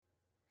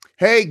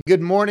Hey,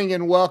 good morning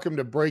and welcome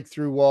to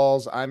Breakthrough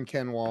Walls. I'm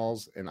Ken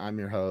Walls and I'm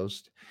your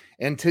host.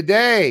 And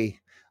today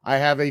I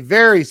have a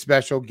very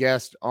special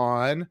guest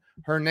on.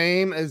 Her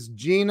name is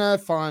Gina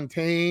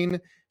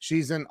Fontaine.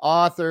 She's an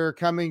author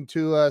coming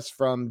to us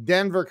from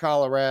Denver,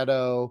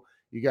 Colorado.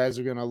 You guys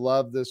are going to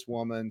love this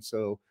woman.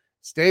 So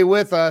stay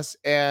with us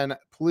and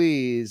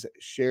please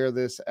share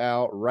this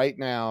out right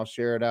now.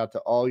 Share it out to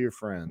all your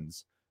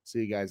friends.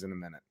 See you guys in a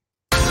minute.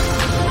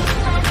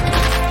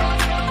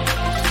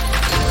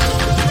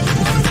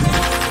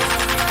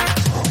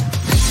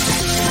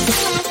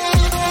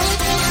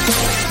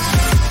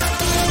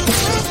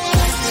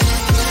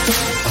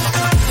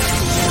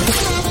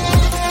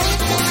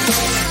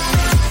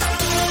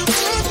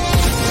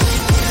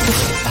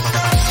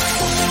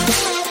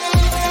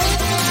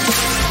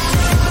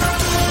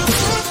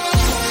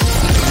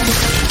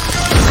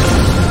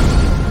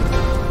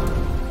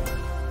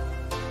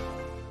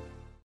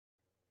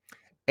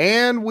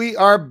 And we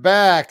are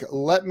back.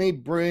 Let me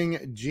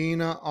bring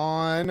Gina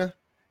on.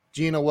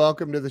 Gina,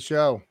 welcome to the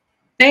show.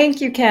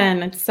 Thank you,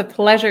 Ken. It's a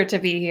pleasure to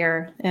be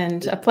here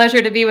and a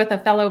pleasure to be with a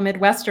fellow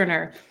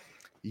Midwesterner.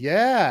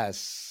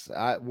 Yes,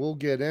 we'll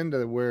get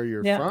into where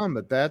you're from,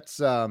 but that's,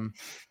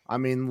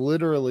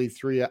 literally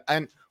three.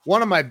 And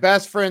one of my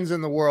best friends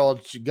in the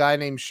world, a guy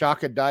named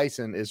Shaka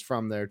Dyson, is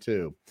from there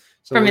too.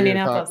 So from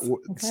Indianapolis.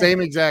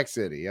 Same exact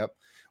city. Yep.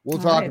 We'll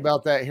talk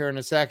about that here in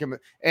a second.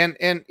 And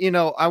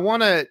I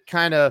want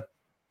to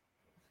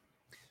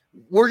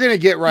we're going to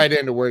get right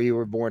into where you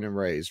were born and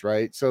raised,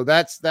 right? So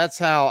that's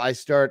how I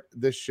start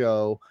this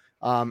show.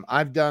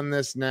 I've done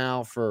this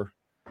now for,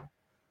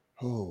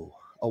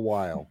 a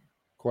while,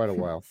 quite a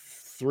while,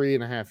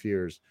 3.5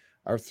 years,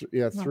 or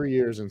 3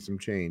 years and some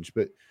change.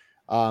 But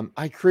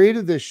I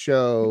created this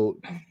show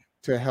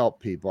to help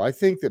people. I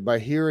think that by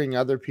hearing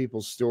other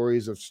people's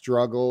stories of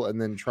struggle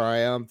and then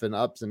triumph and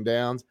ups and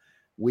downs,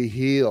 we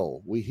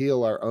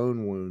heal our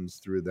own wounds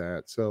through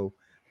that. So,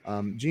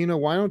 Gina,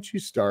 why don't you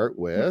start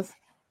with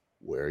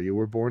where you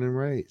were born and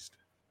raised?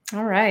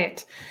 All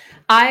right.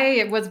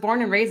 I was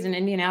born and raised in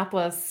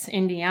Indianapolis,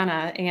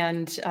 Indiana.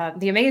 And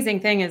the amazing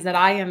thing is that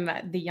I am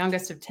the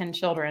youngest of 10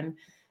 children.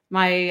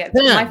 My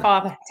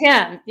father,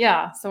 10.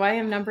 Yeah. So I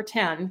am number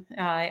 10.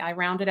 I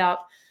rounded out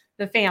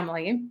the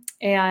family.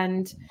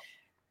 And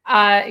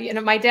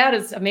my dad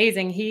is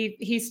amazing.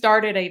 He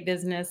started a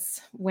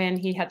business when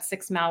he had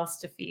 6 mouths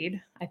to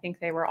feed. I think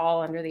they were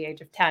all under the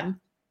age of 10.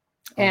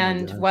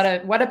 And what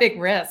a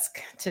big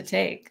risk to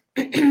take.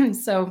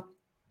 So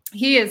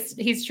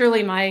he's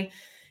truly my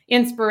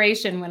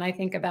inspiration when I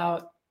think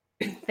about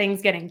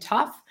things getting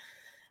tough.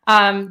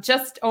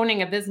 Just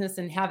owning a business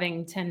and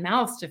having 10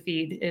 mouths to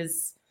feed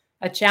is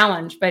a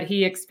challenge, but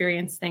he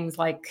experienced things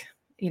like,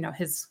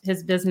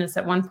 his business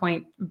at one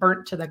point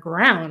burnt to the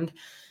ground.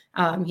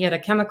 He had a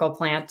chemical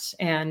plant,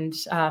 and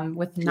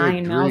with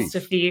 9 mouths to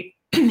feed,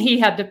 he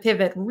had to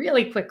pivot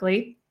really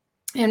quickly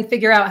and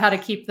figure out how to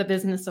keep the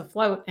business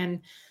afloat.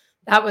 And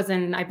that was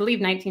in, I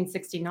believe,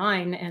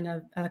 1969.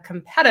 And a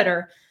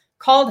competitor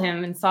called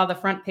him and saw the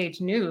front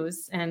page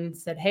news and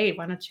said, "Hey,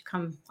 why don't you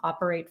come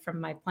operate from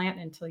my plant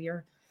until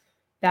you're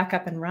back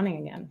up and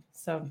running again?"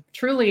 So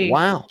truly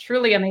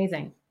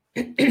amazing.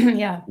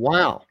 Yeah.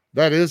 Wow.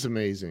 That is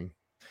amazing.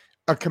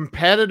 A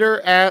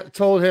competitor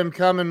told him,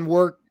 "Come and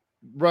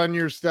run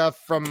your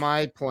stuff from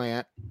my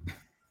plant."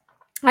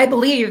 I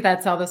believe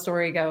that's how the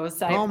story goes.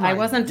 I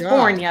wasn't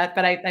born yet,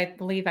 but I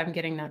believe I'm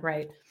getting that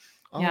right.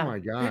 Oh my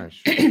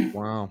gosh.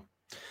 Wow.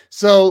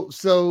 So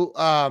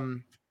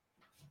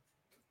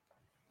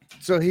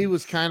he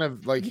was kind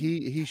of like,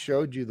 he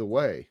showed you the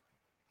way.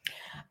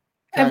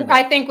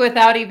 I think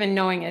without even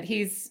knowing it,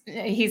 he's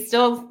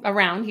still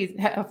around. He's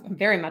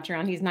very much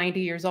around. He's 90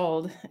 years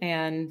old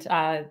and,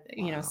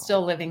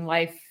 still living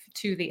life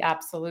to the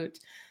absolute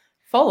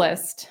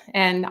fullest.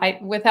 And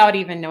without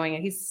even knowing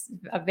it, he's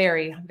a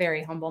very,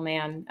 very humble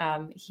man.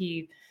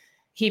 He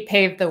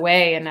paved the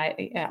way, and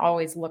I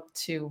always looked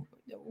to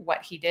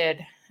what he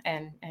did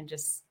and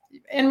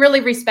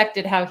really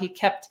respected how he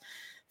kept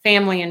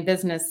family and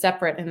business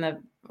separate. And the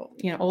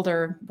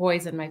older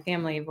boys in my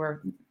family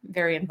were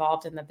very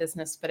involved in the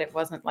business, but it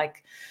wasn't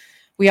like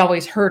we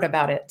always heard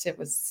about it. It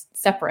was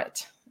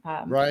separate.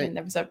 Right. And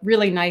there was a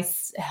really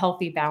nice,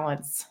 healthy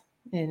balance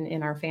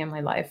in our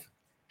family life.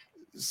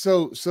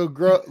 So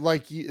grow,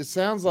 like, it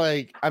sounds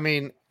like,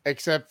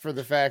 except for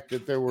the fact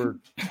that there were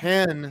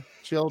 10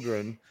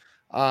 children,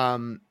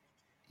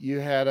 you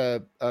had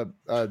a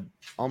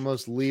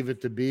almost Leave It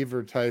to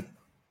Beaver type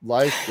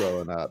life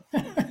growing up.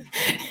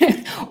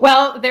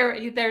 Well,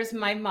 there's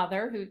my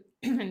mother who,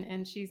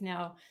 and she's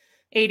now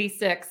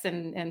 86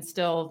 and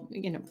still,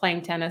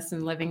 playing tennis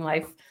and living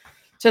life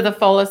to the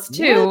fullest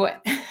too.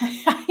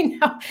 I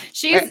know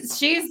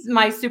she's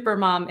my super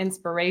mom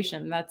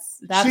inspiration. That's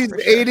she's for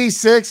sure.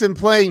 86 and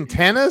playing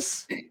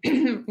tennis.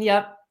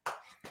 Yep.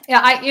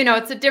 Yeah.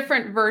 It's a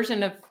different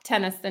version of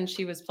tennis than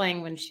she was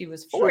playing when she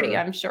was 40, sure.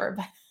 I'm sure.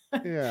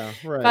 Yeah.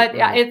 Right. But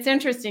yeah, it's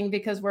interesting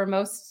because where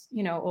most,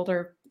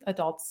 older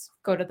adults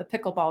go to the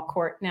pickleball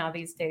court now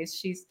these days,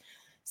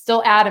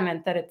 still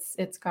adamant that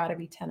it's got to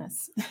be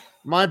tennis.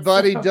 My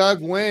buddy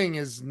Doug Wing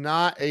is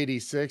not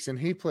 86, and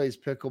he plays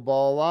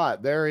pickleball a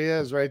lot. There he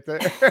is, right there.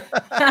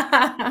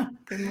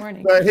 Good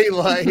morning. But he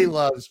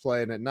loves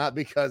playing it, not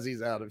because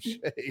he's out of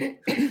shape.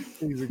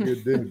 He's a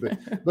good dude.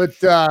 But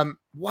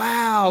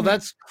wow,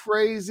 that's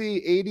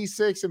crazy.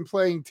 86 and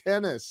playing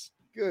tennis.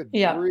 Good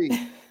grief.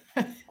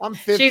 I'm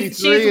 53.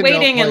 She's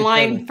waiting in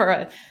line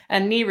for a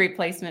knee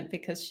replacement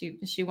because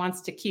she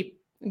wants to keep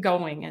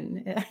going,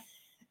 and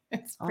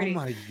it's pretty. Oh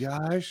my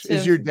gosh!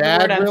 Is your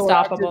dad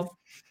unstoppable? Active?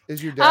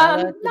 Is your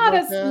dad not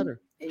like as that, or?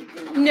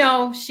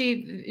 No,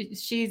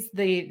 she's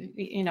the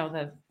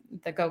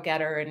the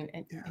go-getter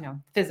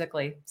and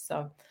physically.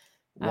 So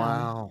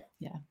wow.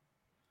 Yeah.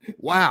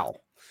 Wow.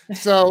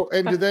 So,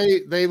 and do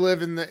they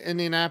live in the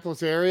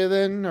Indianapolis area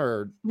then,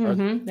 or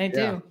they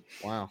do?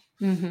 Wow.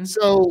 Mm-hmm.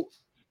 So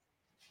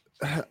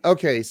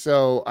okay,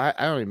 so I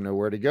don't even know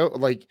where to go.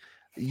 Like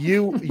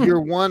you're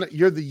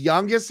the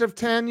youngest of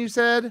 10, you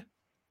said?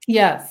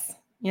 Yes.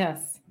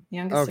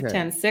 Youngest of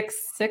 10,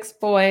 six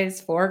boys,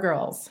 4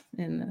 girls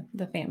in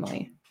the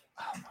family.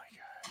 Oh my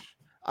gosh.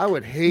 I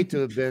would hate to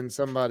have been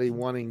somebody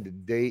wanting to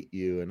date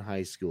you in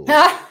high school.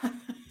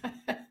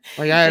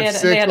 Like I had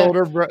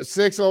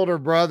six older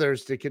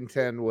brothers to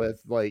contend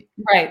with, like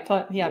right.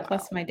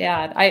 Plus my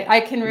dad.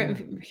 I can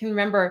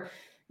remember,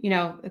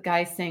 a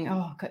guy saying,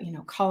 "Oh,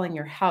 calling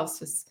your house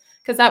was,"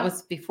 because that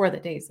was before the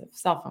days of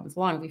cell phones,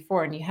 long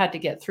before, and you had to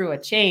get through a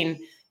chain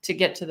to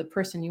get to the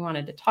person you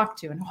wanted to talk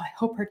to. And I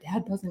hope her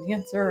dad doesn't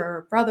answer,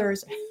 or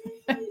brothers.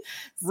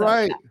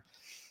 Right.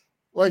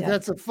 Like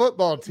that's a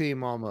football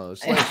team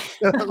almost, like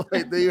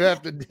that you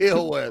have to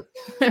deal with.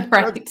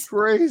 Right. That's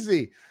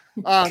crazy.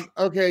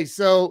 Okay,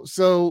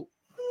 so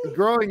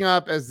growing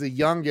up as the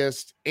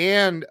youngest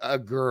and a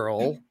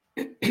girl,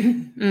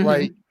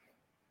 like,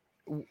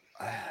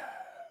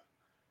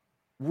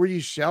 were you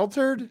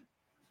sheltered?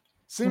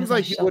 Seems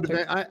like you would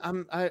have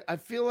been. I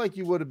feel like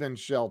you would have been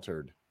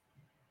sheltered.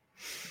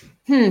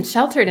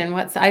 Sheltered in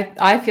what?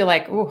 I feel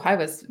like I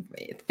was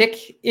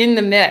thick in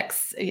the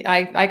mix.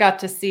 I got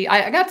to see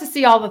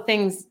all the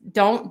things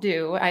don't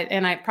do,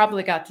 and I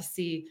probably got to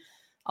see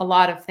a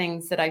lot of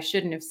things that I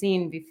shouldn't have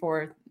seen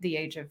before the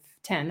age of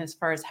 10, as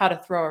far as how to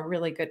throw a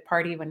really good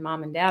party when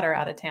mom and dad are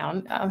out of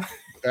town.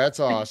 That's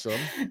awesome.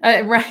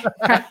 Right.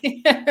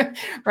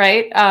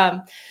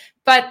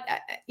 But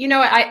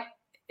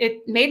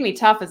it made me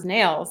tough as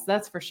nails.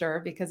 That's for sure,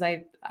 because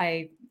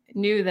I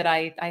knew that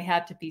I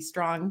had to be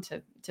strong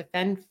to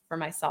fend for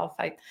myself.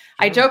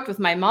 I joked with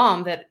my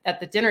mom that at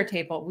the dinner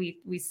table we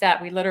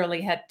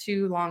literally had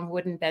 2 long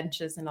wooden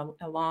benches and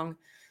a long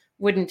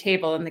wooden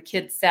table, and the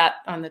kids sat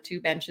on the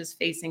 2 benches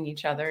facing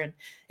each other. And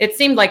it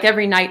seemed like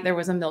every night there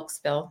was a milk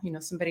spill,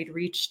 somebody to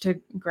reach to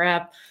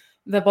grab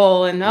the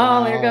bowl, and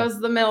there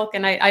goes the milk.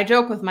 And I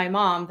joke with my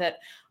mom that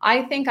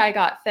I think I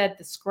got fed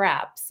the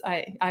scraps.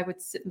 I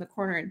would sit in the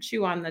corner and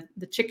chew on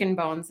the chicken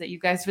bones that you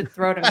guys would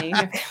throw to me.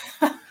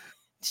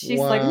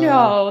 She's like,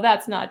 no,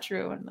 that's not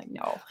true. I'm like,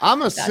 no.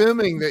 I'm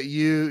assuming that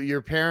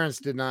your parents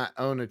did not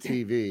own a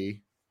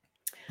TV.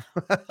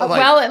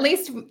 Well, at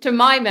least to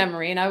my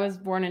memory, and I was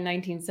born in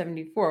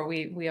 1974.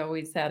 We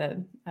always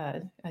had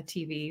a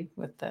TV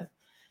with the,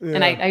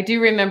 and I do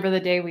remember the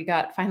day we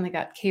finally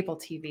got cable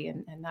TV,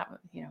 and that,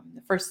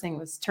 the first thing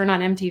was turn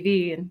on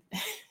MTV, and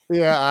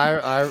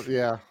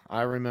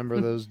I remember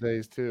those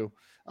days too.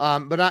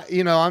 But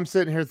I'm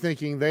sitting here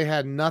thinking they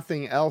had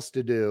nothing else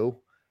to do.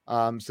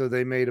 So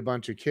they made a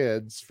bunch of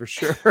kids for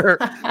sure.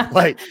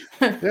 Like,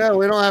 we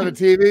don't have a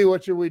TV.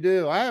 What should we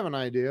do? I have an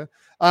idea.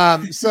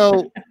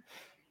 So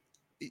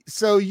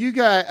you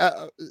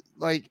got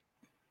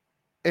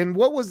and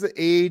what was the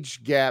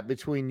age gap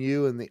between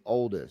you and the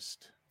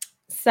oldest?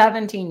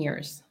 17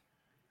 years.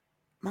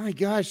 My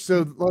gosh.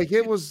 So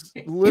it was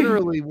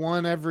literally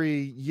one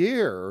every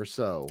year or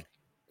so.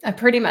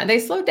 Pretty much. They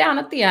slowed down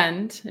at the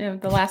end.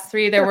 The last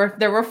 3, there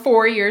were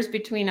 4 years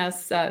between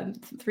us,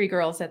 3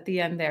 girls at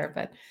the end there.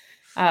 But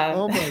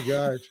oh my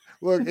gosh!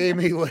 Look,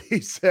 Amy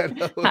Lee said,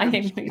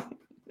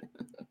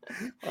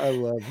 I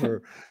love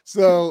her.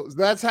 So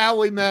that's how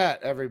we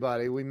met,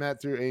 everybody. We met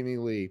through Amy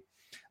Lee.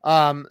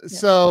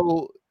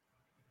 So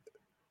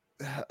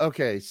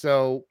okay,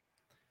 so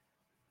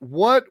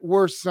what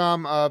were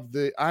some of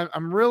the?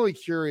 I'm really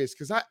curious,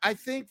 because I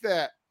think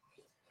that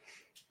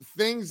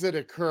things that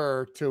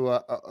occur to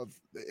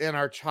in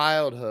our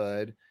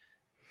childhood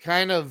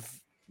kind of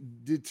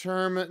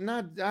determine,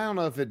 I don't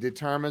know if it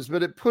determines,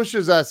 but it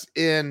pushes us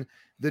in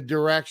the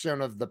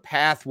direction of the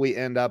path we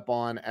end up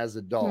on as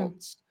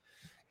adults.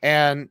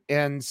 And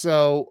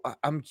so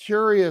I'm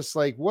curious,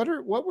 like, what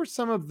were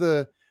some of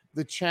the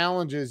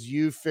challenges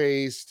you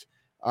faced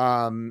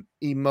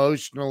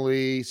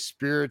emotionally,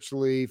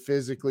 spiritually,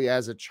 physically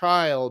as a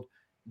child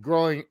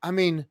growing? I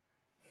mean,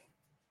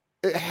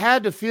 it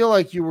had to feel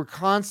like you were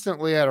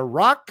constantly at a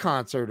rock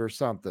concert or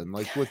something,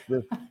 like with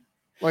the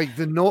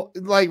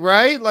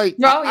right? Like,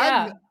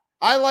 I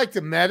like to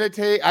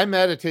meditate. I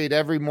meditate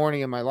every morning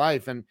in my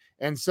life.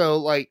 And so,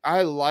 like,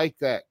 I like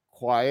that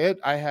quiet.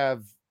 I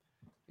have,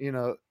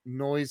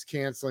 noise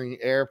canceling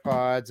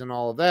AirPods and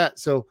all of that.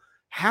 So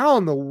how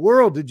in the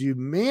world did you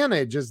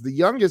manage as the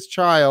youngest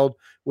child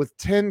with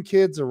 10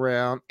 kids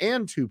around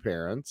and 2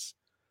 parents?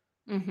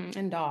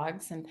 And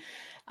dogs and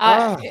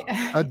dogs?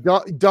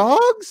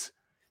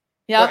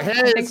 Yeah, Hey, I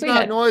think it's we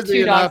not had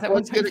noisy 2 dogs enough. at one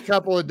Let's get a time.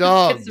 couple of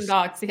Get some dogs.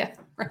 dogs, yeah,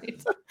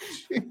 right.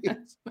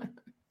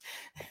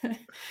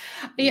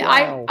 Yeah,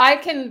 Wow. I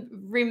can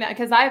remember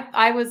because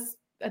I was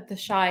the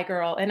shy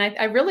girl, and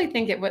I really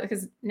think it was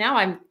because now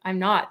I'm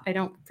not. I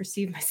don't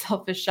perceive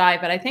myself as shy,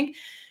 but I think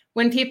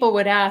when people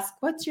would ask,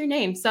 "What's your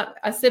name?" So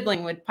a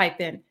sibling would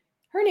pipe in,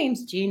 "Her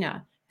name's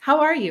Gina. How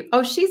are you?"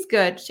 "Oh, she's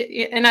good."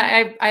 And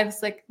I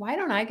was like, "Why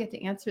don't I get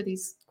to answer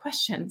these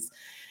questions?"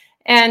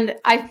 And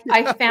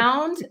I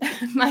found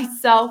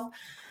myself.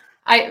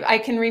 I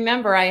can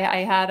remember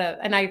I had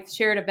and I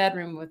shared a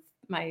bedroom with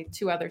my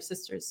 2 other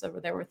sisters. So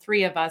there were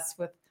 3 of us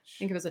with, I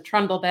think it was a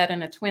trundle bed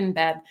and a twin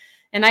bed.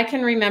 And I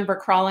can remember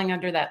crawling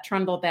under that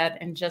trundle bed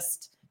and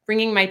just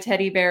bringing my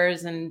teddy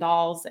bears and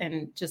dolls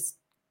and just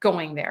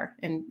going there.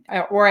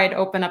 Or I'd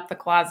open up the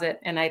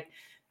closet and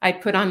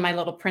I'd put on my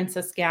little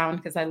princess gown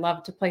because I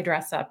love to play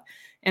dress up.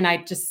 And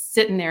I'd just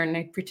sit in there and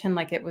I'd pretend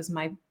like it was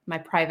my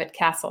private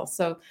castle.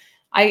 So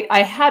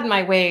I had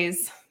my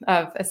ways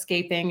of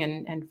escaping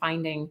and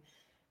finding,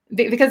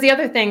 because the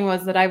other thing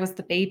was that I was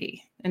the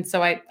baby. And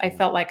so I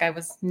felt like I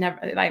was never,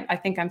 I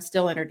think I'm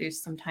still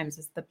introduced sometimes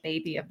as the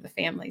baby of the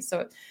family.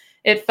 So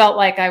it felt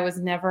like I was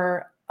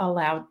never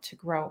allowed to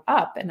grow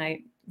up. And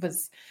I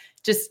was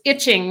just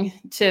itching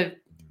to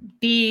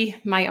be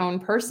my own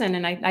person.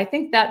 And I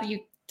think that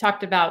you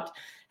talked about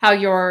how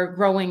your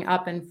growing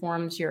up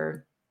informs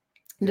your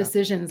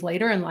decisions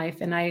later in life.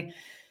 And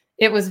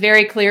it was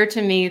very clear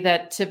to me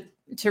that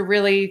to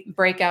really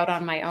break out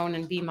on my own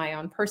and be my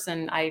own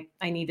person, I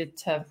needed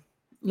to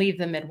leave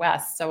the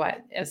Midwest. So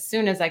as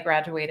soon as I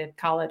graduated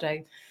college,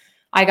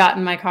 I got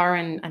in my car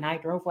and I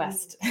drove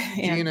west.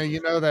 Gina, you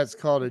know that's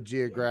called a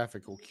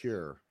geographical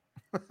cure.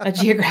 A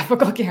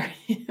geographical cure.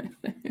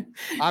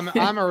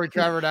 I'm a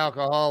recovered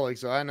alcoholic,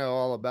 so I know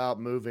all about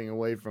moving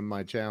away from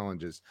my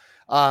challenges.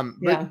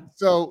 But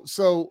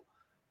so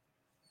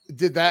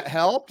did that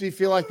help? Do you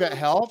feel like that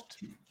helped?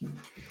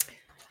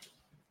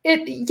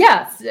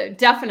 Yes,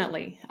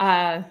 definitely.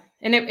 And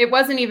it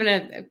wasn't even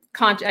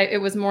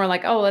it was more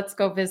like, oh, let's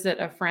go visit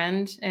a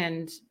friend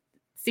and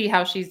see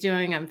how she's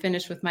doing. I'm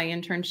finished with my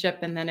internship.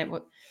 And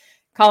then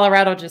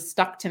Colorado just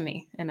stuck to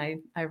me. And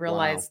I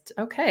realized,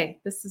 okay,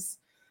 this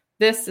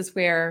is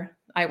where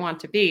I want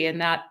to be. And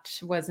that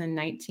was in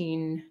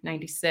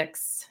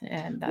 1996.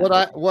 And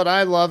what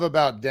I love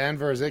about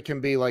Denver is it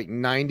can be like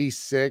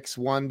 96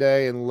 one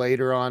day, and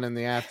later on in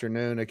the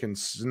afternoon it can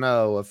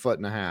snow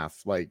 1.5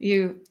 feet. Like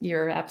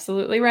you're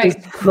absolutely right.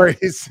 It's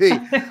crazy.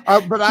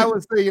 But I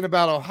was thinking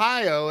about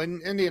Ohio,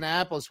 and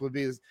Indianapolis would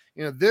be,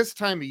 this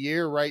time of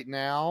year right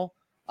now.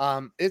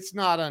 It's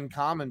not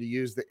uncommon to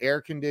use the air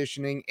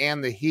conditioning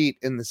and the heat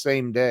in the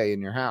same day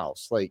in your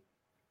house. Like,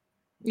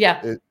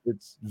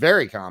 it's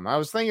very common. I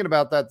was thinking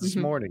about that this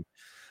morning.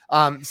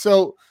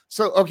 So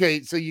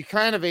okay, so you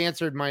kind of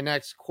answered my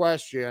next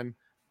question.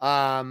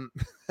 Amy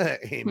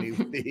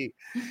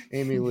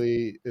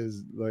Lee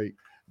is like,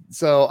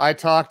 so I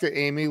talked to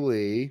Amy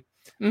Lee,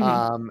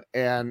 and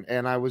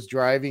I was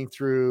driving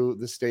through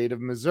the state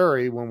of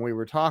Missouri when we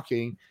were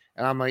talking,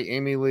 and I'm like,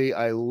 Amy Lee,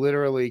 I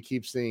literally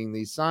keep seeing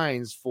these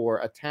signs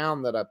for a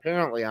town that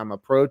apparently I'm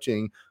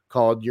approaching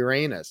called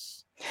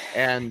Uranus.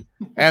 And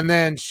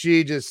then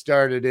she just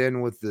started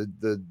in with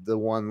the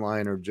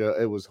one-liner joke.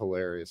 It was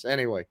hilarious.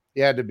 Anyway,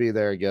 you had to be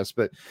there, I guess.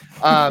 But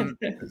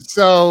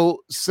so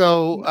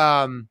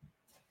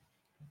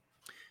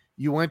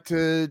you went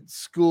to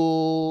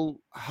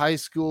high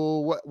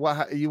school.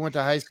 What you went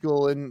to high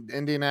school in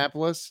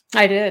Indianapolis?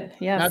 I did,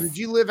 yes. Now, did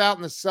you live out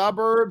in the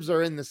suburbs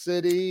or in the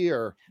city,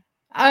 or?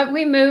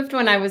 We moved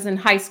when I was in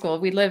high school.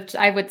 We lived,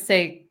 I would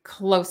say,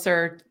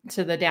 closer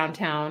to the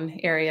downtown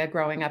area,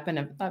 growing up in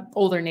an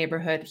older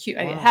neighborhood.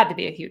 It had to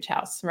be a huge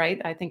house, right?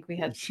 I think we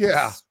had.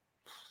 Yeah.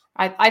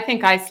 I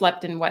think I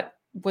slept in what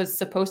was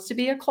supposed to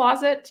be a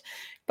closet,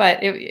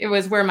 but it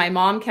was where my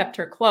mom kept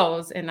her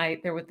clothes, and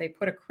they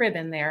put a crib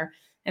in there,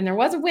 and there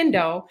was a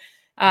window,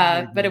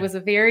 but it was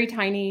a very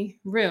tiny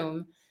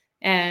room,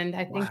 and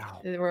I think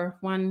there were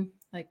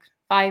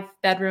 5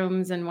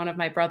 bedrooms, and one of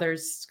my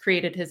brothers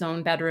created his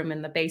own bedroom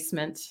in the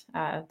basement.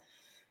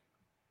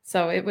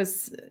 So it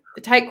was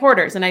tight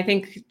quarters. And I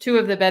think 2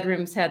 of the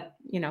bedrooms had,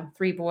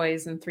 3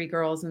 boys and 3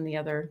 girls in the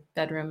other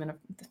bedroom. And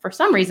for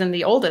some reason,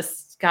 the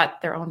oldest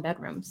got their own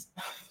bedrooms.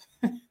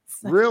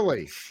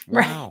 Really?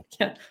 Wow.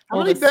 Right. Yeah. How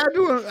many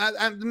bedrooms?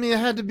 I mean, it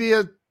had to be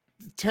a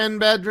 10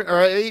 bedroom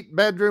or 8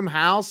 bedroom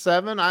house,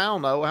 7. I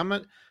don't know how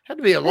many. Had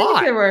to be a lot. I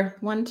think there were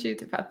 1, 2,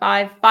 3, 4,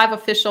 5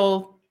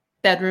 official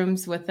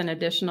bedrooms with an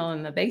additional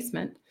in the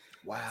basement.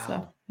 Wow.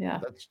 So, yeah.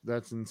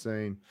 That's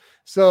insane.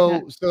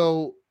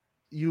 So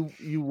you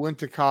went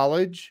to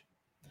college?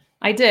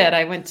 I did.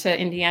 I went to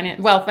Indiana.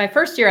 Well, my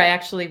first year I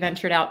actually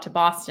ventured out to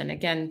Boston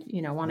again,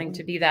 wanting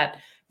to be that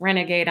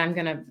renegade. I'm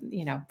going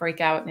to,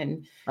 break out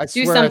and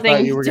do something I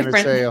thought you were different.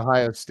 going to say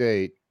Ohio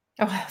State.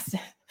 Ohio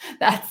State.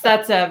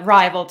 That's a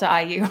rival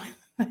to IU.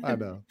 I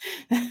know.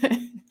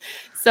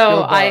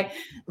 So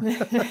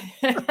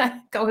Go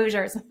go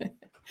Hoosiers.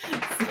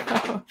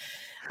 So,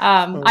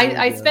 Oh my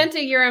I God. spent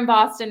a year in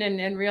Boston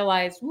and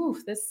realized, woo,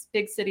 this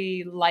big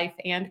city life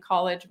and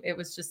college, it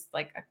was just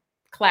like a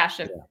clash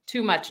of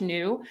too much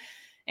new.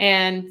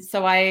 And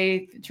so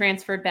I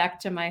transferred back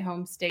to my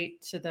home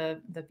state, to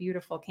the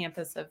beautiful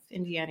campus of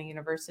Indiana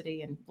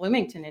University in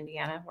Bloomington,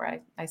 Indiana,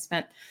 where I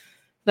spent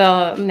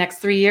the next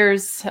 3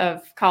 years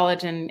of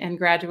college and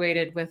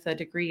graduated with a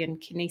degree in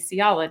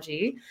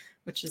kinesiology,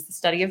 which is the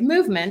study of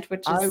movement,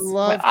 which I is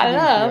love what I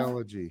love.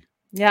 kinesiology.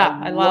 Yeah,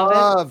 I love it.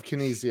 Love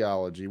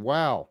kinesiology.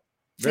 Wow.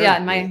 Very Yeah,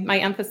 cool. my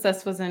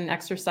emphasis was in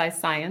exercise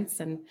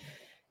science, and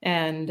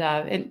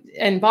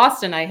in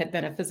Boston, I had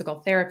been a physical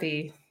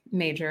therapy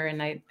major,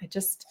 and I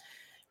just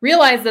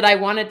realized that I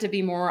wanted to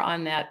be more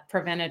on that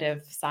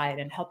preventative side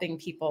and helping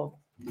people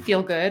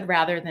feel good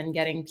rather than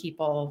getting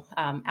people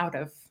out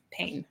of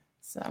pain.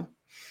 So,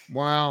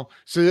 wow.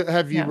 So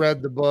have you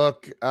read the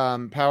book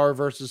Power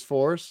versus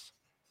Force?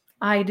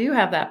 I do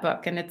have that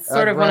book, and it's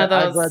sort of one of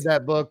I've read those.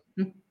 that book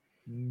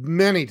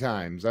many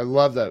times. I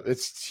love that.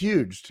 It's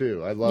huge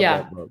too. I love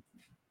that book.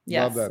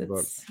 Yes, love that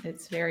book.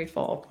 It's very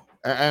full.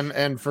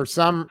 And for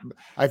some,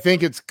 I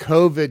think it's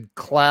COVID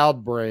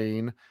cloud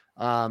brain.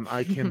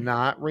 I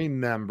cannot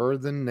remember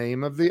the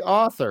name of the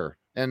author,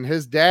 and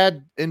his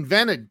dad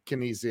invented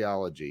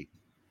kinesiology.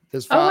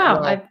 His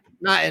father, well,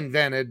 not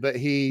invented, but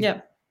he,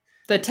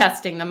 the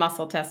testing, the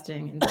muscle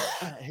testing,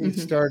 he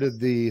started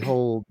the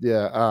whole,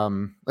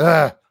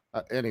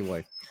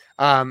 anyway,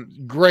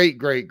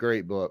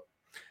 great book.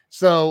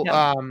 So,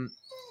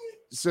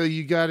 so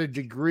you got a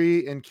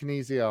degree in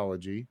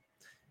kinesiology,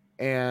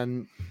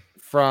 and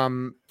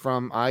from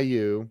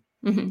IU,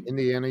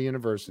 Indiana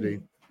University.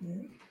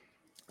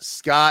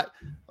 Scott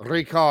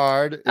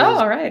Ricard is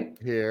all right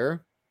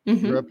here.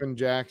 Grew up in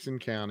Jackson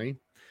County.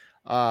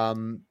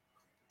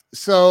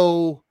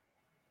 So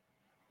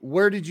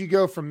where did you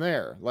go from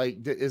there?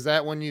 Like, is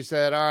that when you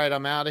said, all right,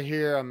 I'm out of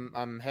here,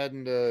 I'm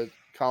heading to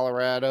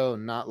Colorado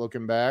and not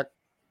looking back?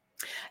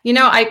 You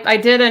know, I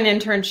did an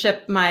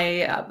internship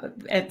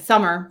at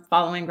summer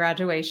following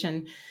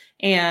graduation,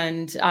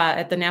 and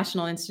at the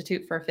National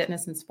Institute for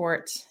Fitness and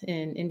Sport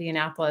in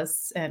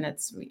Indianapolis, and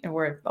it's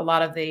where a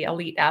lot of the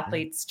elite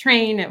athletes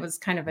train. It was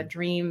kind of a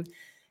dream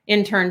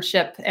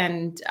internship,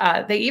 and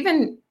they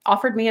even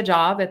offered me a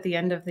job at the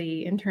end of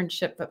the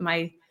internship, but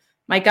my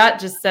gut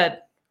just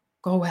said,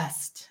 go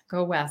west,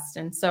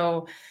 and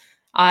so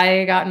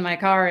I got in my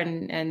car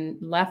and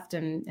left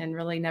and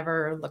really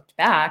never looked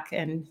back,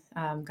 and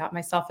got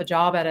myself a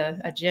job at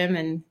a gym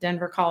in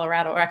Denver,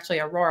 Colorado, or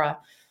actually Aurora,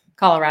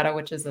 Colorado,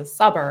 which is a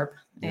suburb,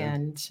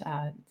 and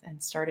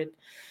started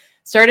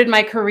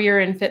my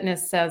career in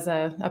fitness as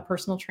a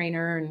personal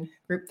trainer and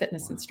group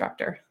fitness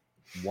instructor.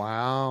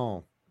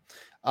 Wow.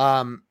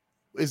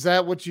 Is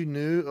that what you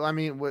knew? I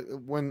mean,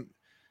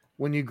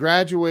 when you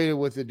graduated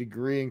with a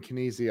degree in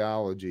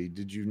kinesiology,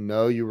 did you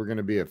know you were going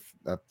to be a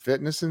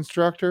fitness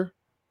instructor?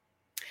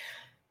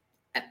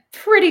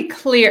 Pretty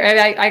clear.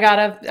 I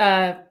got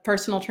a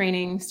personal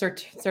training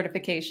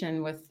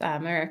certification with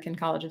American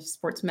College of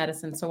Sports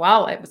Medicine. So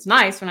while it was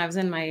nice when I was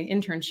in my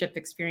internship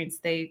experience,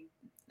 they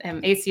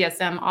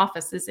ACSM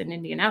offices in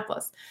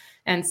Indianapolis,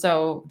 and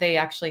so they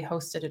actually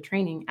hosted a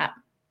training at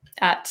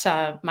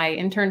my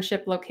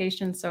internship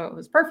location. So it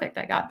was perfect.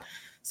 I got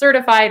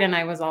certified, and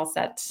I was all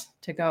set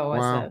to go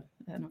as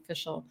an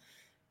official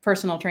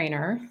personal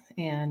trainer,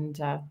 and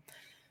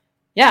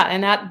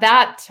and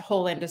that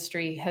whole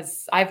industry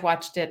I've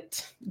watched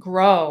it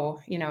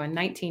grow. You know, in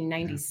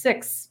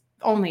 1996,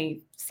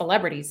 only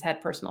celebrities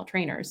had personal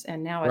trainers,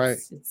 and now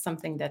it's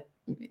something that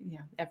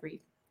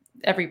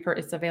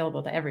it's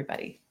available to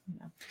everybody. You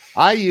know?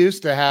 I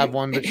used to have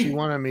one, but she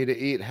wanted me to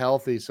eat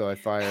healthy, so I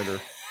fired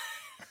her.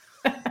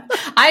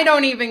 I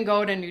don't even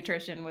go to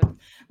nutrition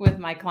with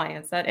my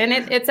clients, and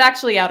it's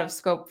actually out of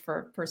scope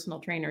for personal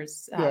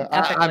trainers.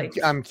 Ethically.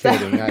 I'm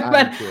kidding.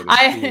 I'm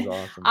kidding.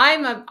 Awesome.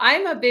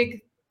 I'm a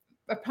big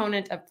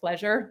opponent of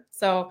pleasure.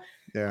 So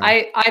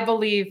I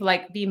believe,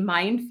 like, be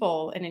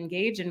mindful and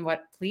engage in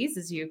what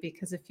pleases you,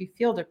 because if you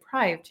feel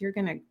deprived, you're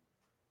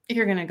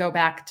gonna go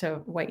back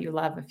to what you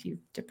love if you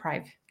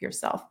deprive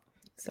yourself.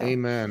 So.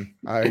 Amen.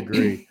 I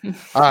agree.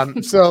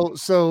 So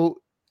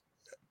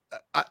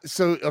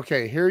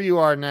okay, here you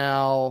are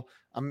now.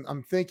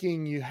 I'm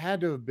thinking you had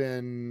to have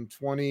been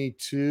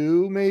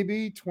 22,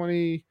 maybe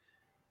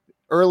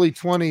early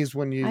 20s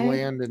when you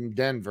land in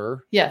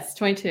Denver. Yes,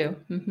 22.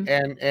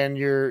 Mm-hmm. And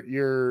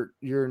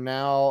you're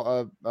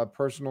now a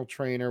personal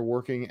trainer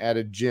working at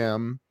a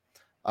gym.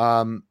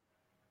 The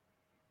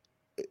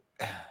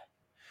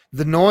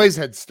noise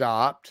had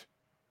stopped.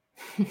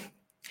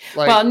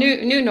 Like, well,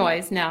 new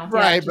noise now.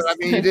 Right, but I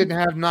mean, you didn't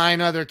have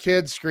 9 other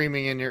kids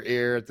screaming in your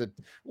ear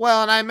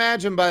and I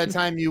imagine by the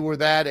time you were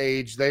that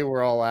age, they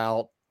were all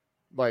out,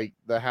 like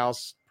the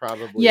house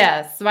probably.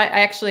 Yes. So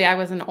I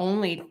was an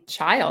only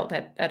child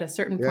at a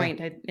certain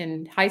point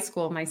in high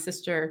school. My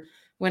sister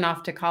went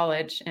off to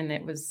college, and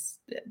it was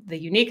the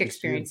unique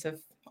experience of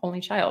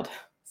only child.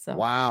 So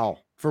wow,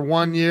 for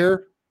 1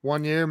 year,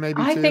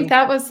 maybe I think two.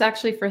 that was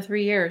actually for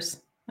 3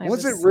 years.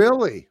 Was it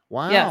really?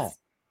 Wow. Yes,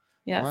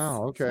 yes. Wow.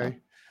 So Okay.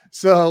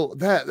 So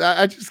that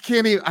I just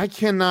can't even. I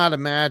cannot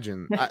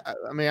imagine.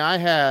 I mean, I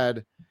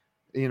had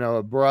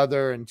a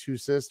brother and two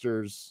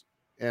sisters,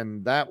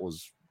 and that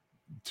was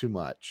too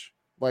much.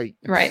 Like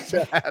right.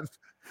 to have,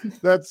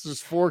 that's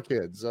just 4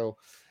 kids. So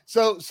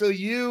so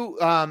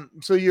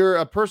you're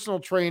a personal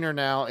trainer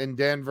now in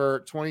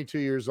Denver, 22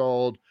 years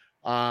old.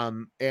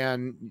 And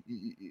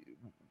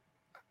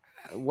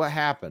what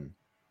happened?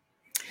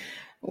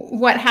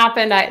 What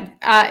happened?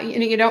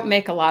 You don't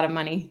make a lot of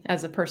money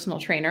as a personal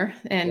trainer,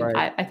 and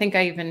Right. I think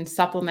I even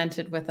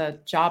supplemented with a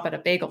job at a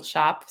bagel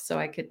shop so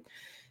I could,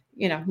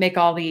 make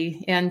all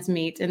the ends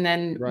meet. And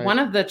then Right. one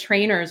of the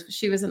trainers,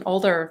 she was an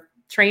older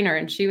trainer,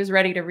 and she was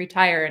ready to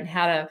retire and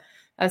had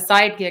a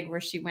side gig where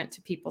she went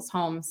to people's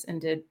homes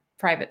and did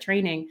private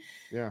training.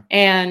 Yeah.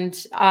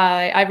 And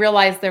I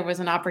realized there was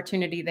an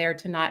opportunity there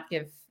to not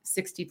give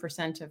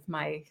 60% of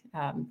my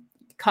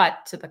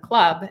cut to the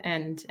club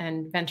and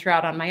venture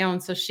out on my own.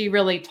 So she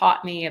really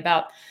taught me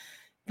about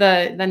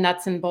the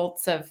nuts and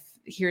bolts of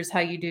here's how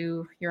you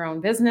do your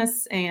own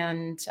business.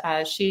 And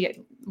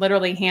she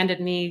literally handed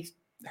me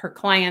her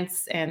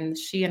clients, and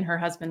she and her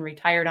husband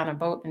retired on a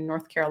boat in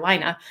North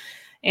Carolina.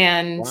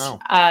 And Wow.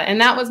 And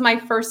that was my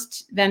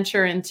first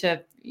venture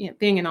into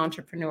being an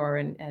entrepreneur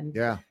and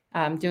Yeah.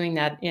 doing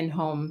that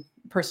in-home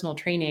personal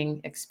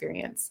training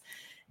experience.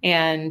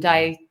 And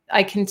I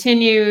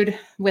continued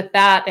with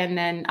that. And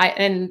then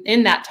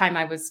in that time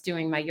I was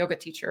doing my yoga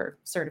teacher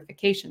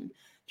certification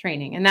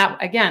training. And that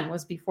again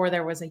was before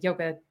there was a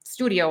yoga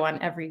studio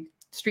on every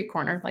street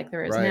corner like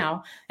there is Right.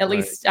 now, at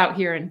least out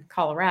here in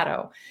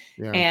Colorado.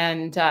 Yeah.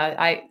 And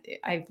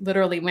I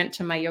literally went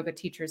to my yoga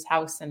teacher's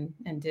house and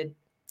did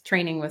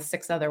training with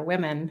 6 other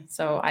women.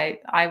 So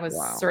I was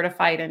Wow.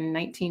 certified in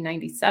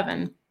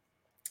 1997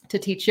 to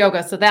teach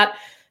yoga. So that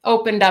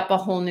opened up a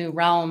whole new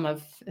realm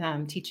of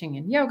teaching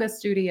in yoga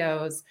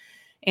studios.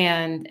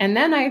 And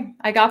then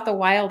I got the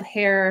wild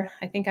hair.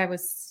 I think I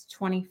was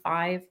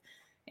 25,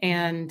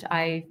 and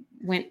I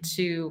went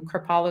to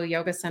Kripalu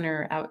Yoga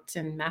Center out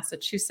in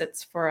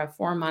Massachusetts for a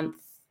 4-month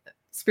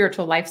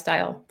spiritual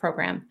lifestyle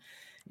program.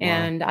 Wow.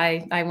 And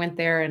I went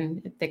there,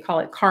 and they call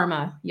it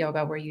karma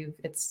yoga, where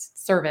it's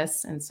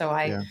service. And so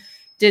I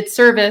did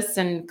service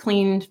and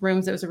cleaned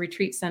rooms. It was a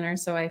retreat center.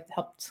 So I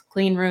helped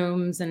clean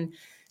rooms and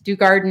do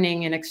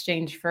gardening in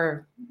exchange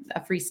for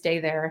a free stay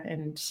there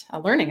and a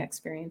learning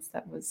experience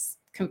that was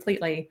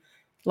completely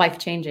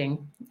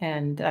life-changing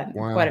and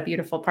quite a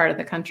beautiful part of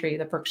the country,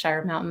 the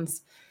Berkshire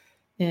Mountains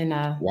in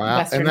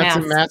Western And that's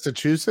Mass. in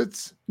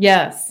Massachusetts?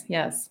 Yes.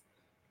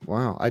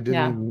 Wow. I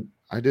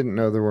didn't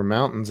know there were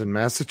mountains in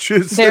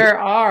Massachusetts. There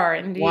are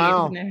indeed.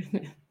 Wow.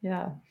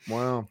 Yeah.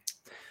 Wow.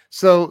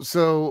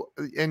 So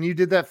and you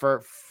did that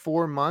for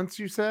 4 months,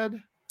 you said?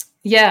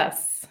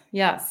 Yes.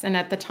 And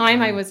at the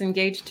time I was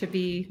engaged to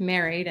be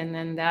married. And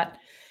then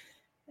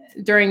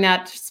during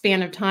that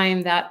span of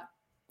time, that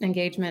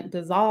engagement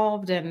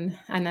dissolved. And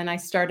then I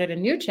started a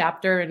new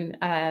chapter. And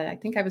I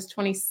think I was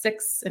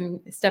 26 and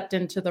stepped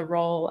into the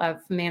role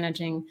of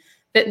managing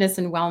fitness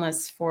and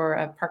wellness for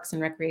a Parks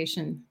and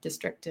Recreation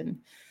district in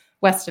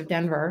west of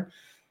Denver.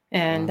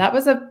 And that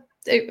was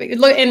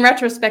in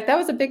retrospect, that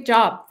was a big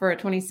job for a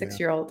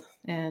 26-year-old.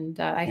 And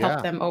I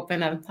helped them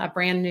open a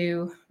brand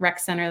new rec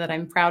center that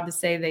I'm proud to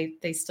say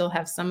they still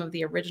have some of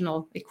the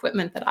original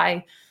equipment that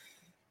I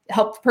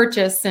helped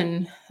purchase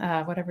in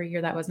whatever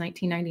year that was,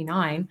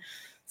 1999.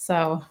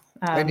 So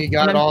and you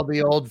got all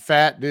the old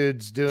fat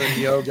dudes doing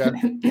yoga.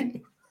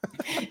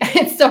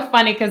 It's so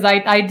funny because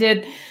I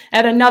did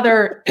at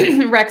another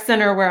rec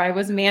center where I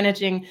was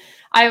managing.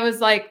 I was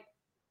like,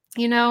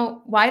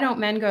 why don't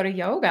men go to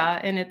yoga?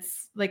 And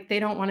it's like they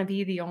don't want to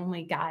be the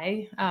only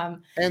guy.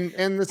 And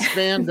the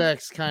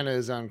spandex kind of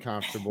is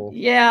uncomfortable.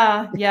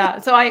 Yeah.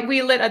 So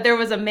there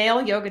was a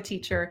male yoga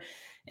teacher,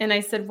 and I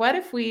said, what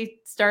if we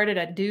started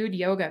a dude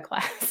yoga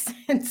class?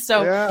 And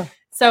so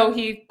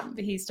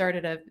he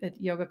started a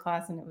yoga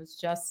class, and it was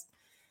just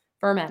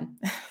for men.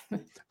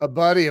 A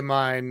buddy of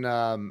mine,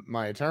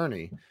 my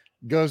attorney,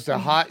 goes to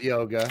hot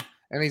yoga,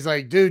 and he's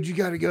like, dude, you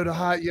got to go to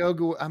hot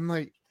yoga. I'm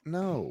like,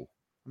 no,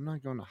 I'm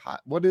not going to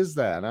hot. What is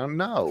that? I don't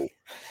know.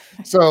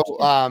 So,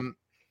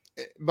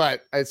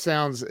 but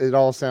it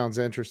all sounds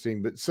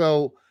interesting. But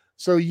so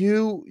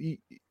you're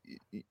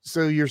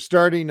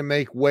starting to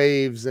make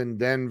waves in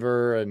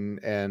Denver and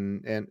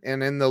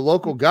in the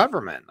local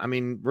government. I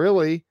mean,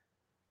 really?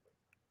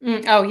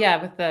 Oh yeah,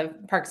 with the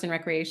Parks and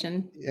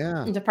Recreation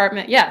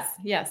department. Yes.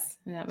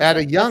 At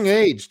a young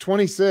age,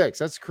 26.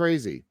 That's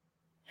crazy.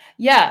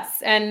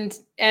 Yes. And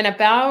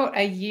about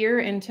a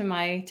year into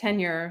my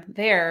tenure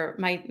there,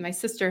 my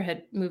sister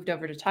had moved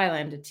over to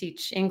Thailand to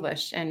teach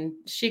English, and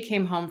she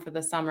came home for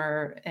the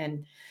summer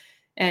and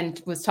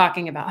was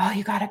talking about, oh,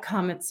 you got to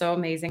come. It's so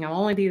amazing. I'll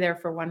only be there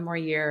for 1 more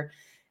year.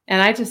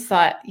 And I just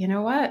thought, you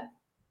know what?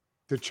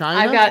 To China?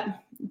 I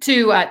got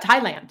to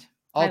Thailand.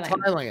 Oh,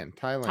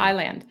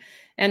 Thailand.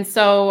 And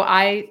so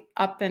I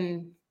up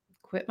and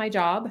quit my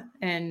job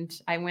and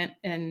I went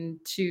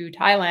into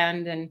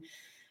Thailand and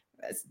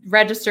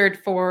registered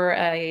for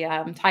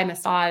a Thai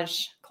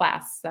massage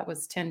class that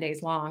was 10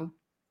 days long.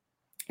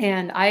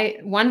 And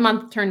 1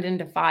 month turned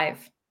into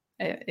 5.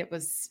 It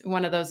was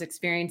one of those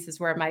experiences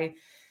where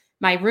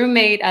my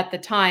roommate at the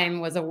time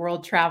was a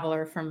world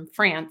traveler from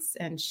France.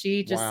 And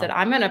she just said,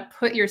 I'm going to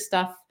put your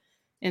stuff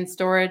in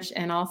storage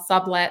and I'll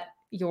sublet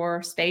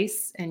your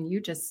space and you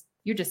just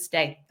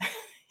stay.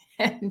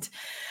 And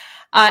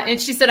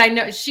she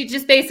said, she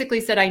just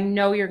basically said, I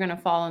know you're going to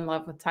fall in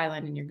love with Thailand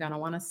and you're going to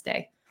want to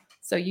stay.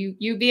 So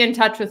you be in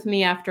touch with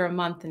me after a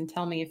month and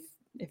tell me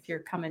if you're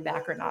coming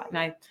back or not.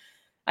 And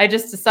I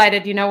just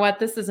decided, you know what,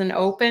 this is an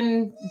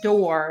open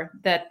door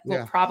that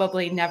will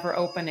probably never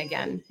open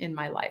again in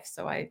my life.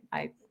 So I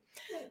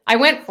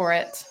went for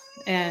it.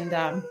 And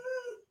I'm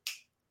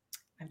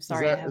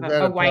sorry, I have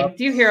a whine.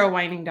 Do you hear a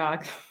whining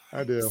dog?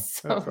 I do.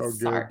 So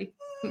sorry.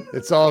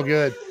 It's all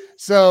good.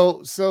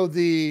 So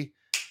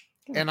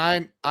and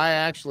I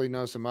actually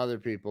know some other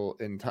people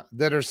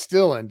that are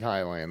still in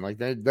Thailand. Like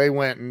they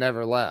went and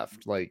never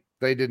left. Like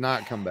they did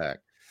not come back.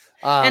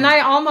 And I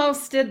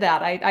almost did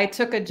that. I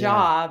took a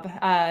job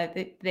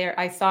there.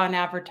 I saw an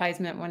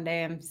advertisement one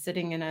day. I'm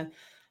sitting in a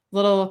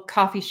little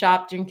coffee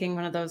shop drinking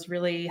one of those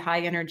really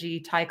high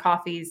energy Thai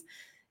coffees.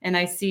 And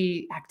I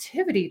see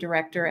activity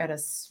director at a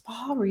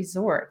spa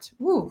resort.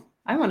 Ooh,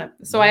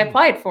 so I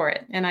applied for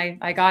it and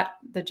I got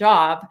the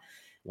job.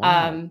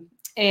 Wow.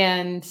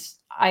 And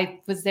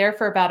I was there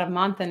for about a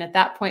month. And at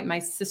that point, my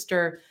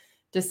sister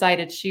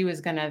decided she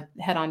was going to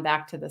head on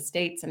back to the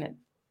States. And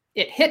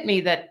it hit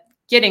me that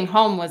getting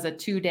home was a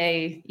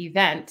 2-day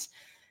event.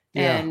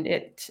 Yeah. And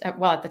at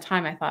the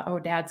time I thought, oh,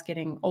 Dad's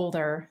getting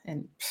older.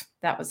 And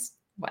that was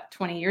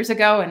 20 years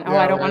ago. And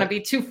I don't want to be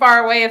too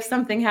far away if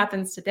something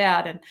happens to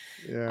Dad.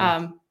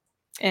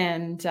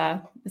 And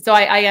so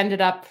I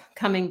ended up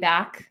coming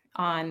back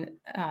on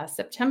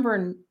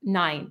September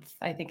 9th,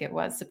 I think it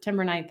was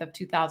September 9th of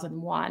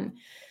 2001.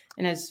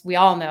 And as we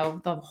all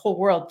know, the whole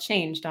world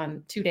changed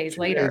on 2 days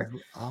later.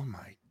 Oh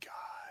my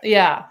God.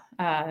 Yeah.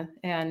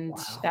 And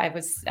I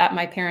was at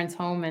my parents'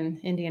 home in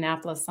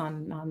Indianapolis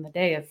on the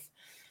day of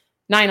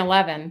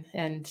 9/11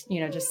 and,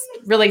 just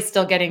really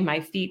still getting my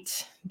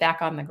feet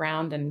back on the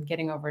ground and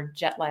getting over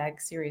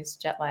serious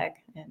jet lag.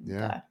 And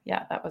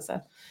that was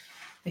a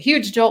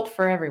huge jolt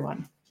for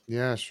everyone.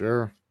 Yeah,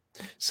 sure.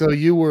 So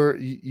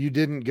you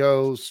didn't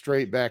go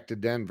straight back to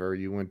Denver.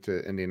 You went to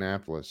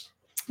Indianapolis.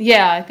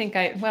 Yeah, I think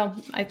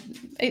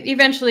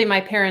eventually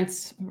my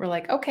parents were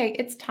like, okay,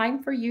 it's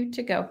time for you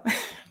to go.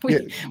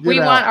 we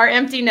want our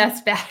empty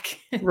nest back.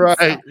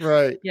 Right.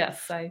 Right.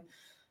 Yes. I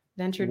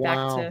ventured back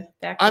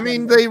to I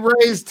mean, Denver. they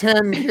raised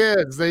 10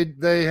 kids.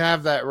 They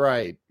have that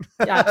right.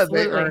 Yeah,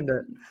 absolutely. They earned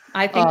it.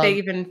 I think they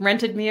even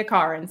rented me a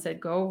car and said,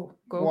 go.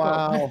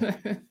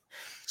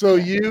 So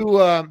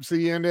you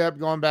ended up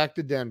going back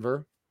to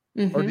Denver.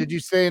 Mm-hmm. Or did you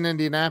stay in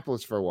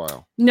Indianapolis for a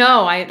while?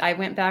 No, I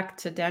went back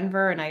to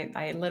Denver and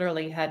I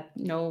literally had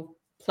no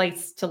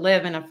place to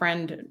live. And a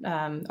friend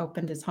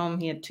opened his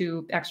home. He had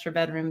 2 extra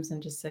bedrooms and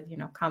just said,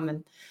 come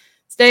and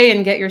stay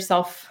and get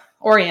yourself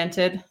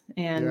oriented.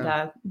 And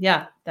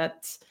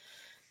that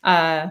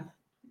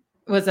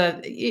was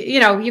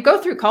you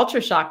go through culture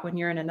shock when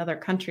you're in another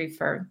country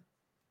for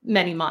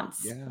many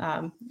months.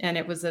 Yeah. And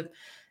it was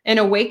an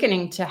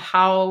awakening to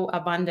how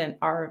abundant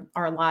our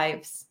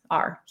lives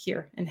are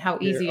here and how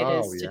easy it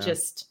is to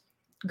just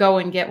go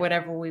and get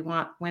whatever we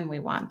want when we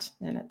want.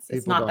 And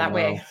it's not that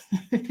way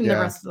in the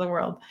rest of the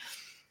world.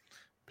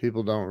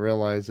 People don't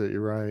realize that. You're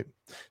right.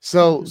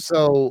 So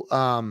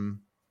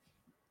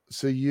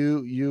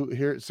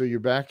you're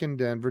back in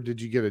Denver.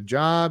 Did you get a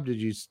job?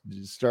 Did you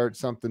start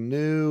something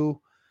new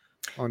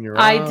on your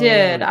own? I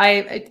did.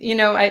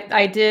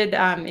 I did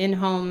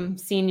in-home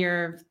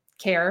senior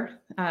care.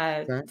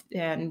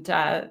 And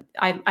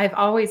I've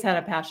always had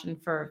a passion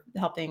for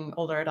helping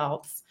older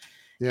adults.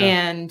 Yeah.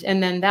 And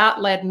then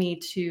that led me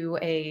to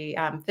a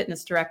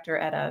fitness director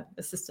at a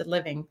assisted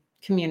living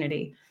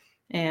community.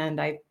 And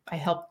I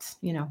helped,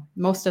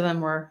 most of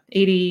them were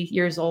 80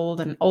 years old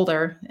and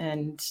older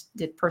and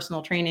did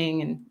personal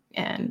training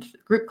and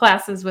group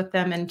classes with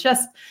them. And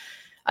just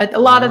a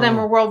lot of them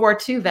were World War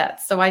II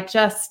vets. So I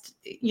just,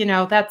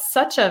 that's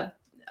such a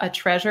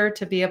treasure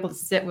to be able to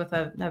sit with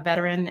a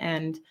veteran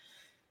and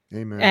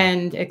Amen.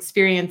 And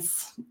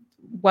experience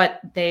what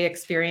they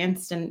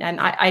experienced. And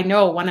I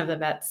know one of the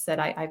vets said,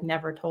 I've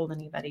never told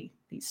anybody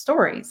these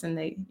stories. And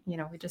they,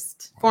 we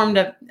just formed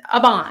a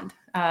bond.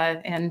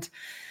 And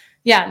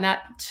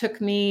that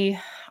took me,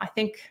 I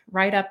think,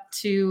 right up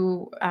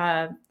to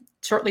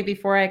shortly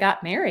before I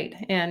got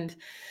married. And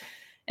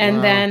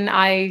then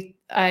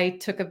I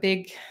took a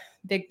big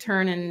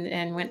turn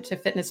and went to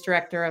fitness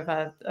director of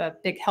a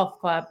big health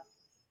club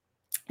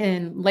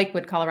in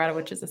Lakewood, Colorado,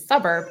 which is a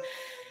suburb.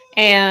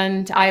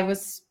 And I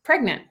was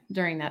pregnant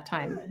during that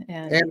time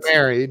and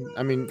married.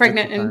 I mean,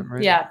 pregnant and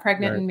right?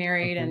 Pregnant and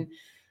married and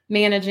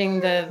managing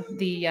the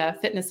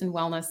fitness and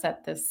wellness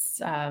at this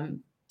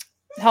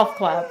health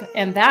club.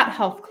 And that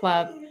health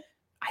club,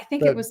 I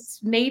think it was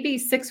maybe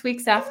 6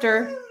 weeks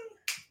after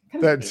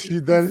That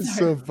is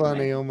so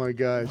funny. Oh my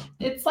gosh.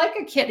 It's like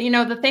a kid.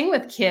 The thing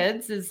with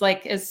kids is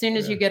like, as soon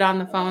as you get on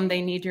the phone,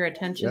 they need your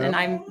attention. Yep. And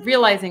I'm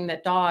realizing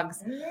that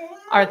dogs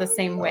are the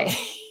same way.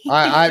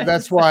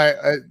 That's why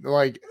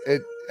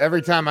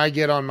every time I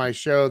get on my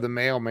show, the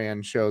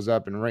mailman shows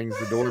up and rings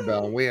the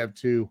doorbell, and we have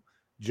 2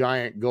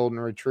 giant golden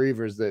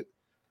retrievers that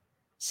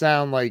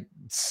sound like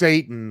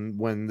Satan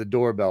when the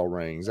doorbell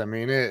rings. I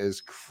mean, it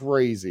is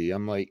crazy.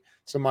 I'm like,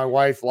 so my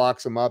wife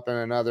locks them up in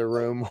another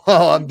room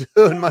while I'm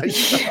doing my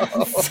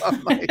show.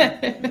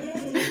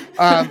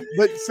 Yes.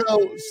 But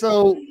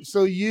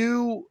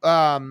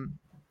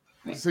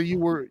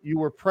you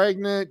were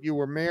pregnant, you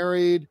were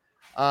married,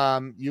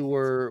 you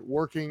were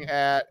working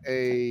at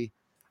a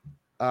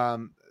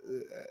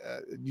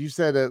you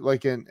said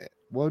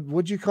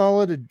what'd you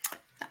call it?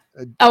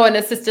 An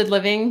assisted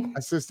living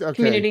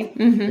community.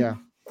 Mm-hmm. Yeah.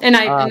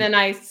 And then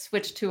I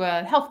switched to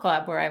a health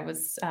club where I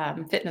was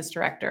fitness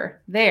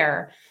director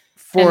there.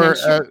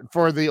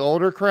 For the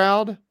older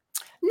crowd?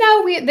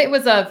 No, it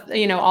was a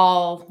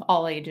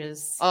all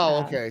ages.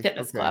 Oh, okay.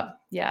 Fitness club.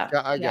 Yeah,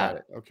 I got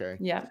it. Okay.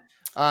 Yeah.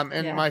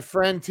 My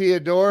friend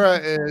Theodora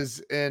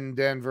is in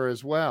Denver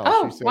as well.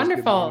 Oh, she says,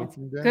 wonderful.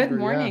 Good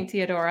morning,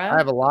 Theodora. I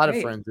have a lot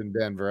of friends in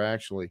Denver,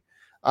 actually.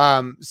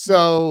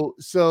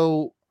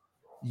 So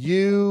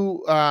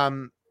you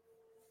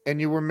and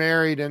you were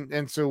married,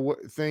 and so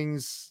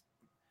things,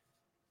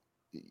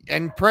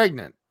 and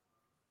pregnant.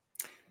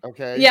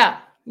 Okay. Yeah.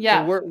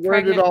 So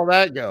where did all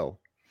that go?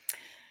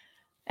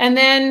 And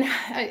then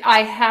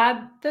I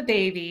had the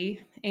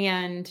baby,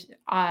 and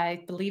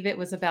I believe it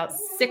was about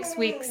 6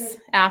 weeks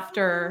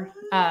after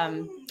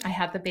I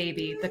had the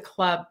baby, the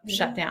club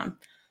shut down.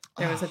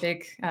 There was a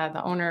big,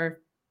 the owner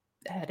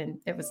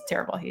it was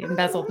terrible. He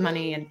embezzled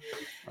money, and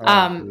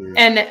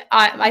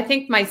I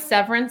think my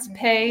severance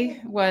pay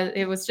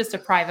was just a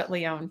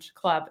privately owned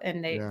club,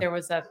 and there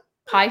was a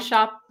pie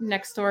shop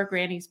next door,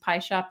 Granny's Pie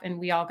Shop, and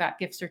we all got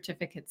gift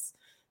certificates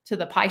to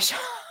the pie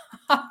shop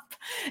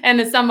and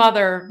to some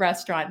other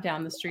restaurant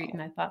down the street.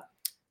 And I thought,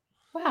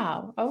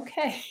 wow,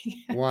 okay.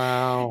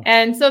 Wow.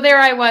 And so there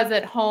I was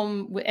at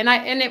home, and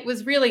it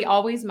was really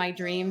always my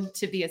dream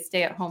to be a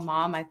stay-at-home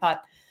mom. I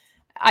thought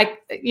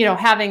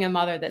having a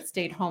mother that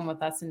stayed home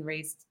with us and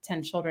raised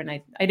 10 children,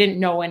 I didn't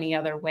know any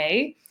other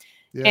way.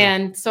 Yeah.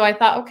 And so I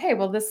thought, okay,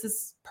 well, this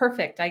is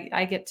perfect.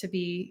 I get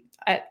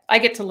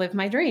to live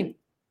my dream.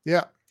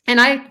 Yeah. And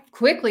I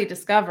quickly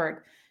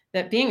discovered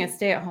that being a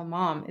stay-at-home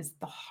mom is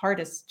the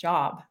hardest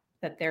job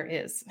that there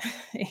is.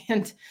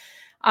 And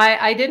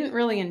I didn't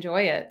really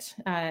enjoy it.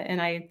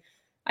 And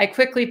I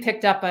quickly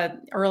picked up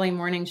an early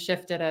morning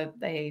shift at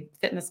a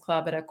fitness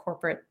club at a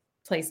corporate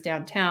place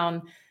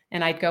downtown.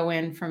 And I'd go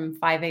in from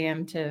 5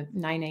 a.m. to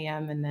 9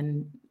 a.m. And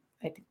then,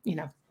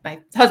 my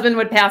husband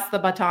would pass the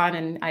baton,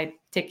 and I'd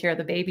take care of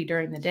the baby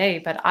during the day.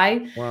 But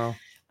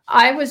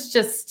I was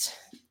just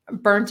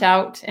burnt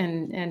out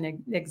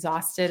and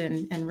exhausted,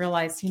 and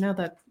realized,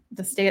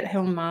 the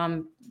stay-at-home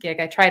mom gig,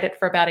 I tried it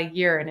for about a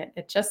year, and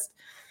it just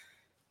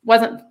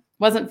wasn't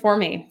for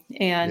me.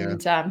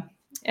 And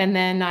and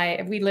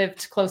then we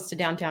lived close to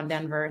downtown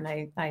Denver, and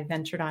I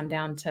ventured on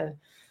down to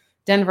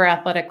Denver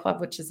Athletic Club,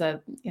 which is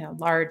a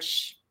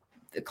large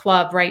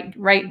club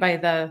right by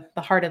the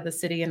heart of the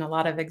city, and a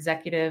lot of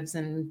executives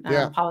and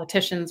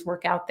politicians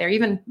work out there.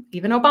 Even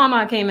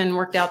Obama came and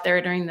worked out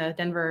there during the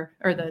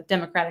the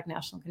Democratic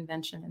National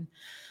Convention in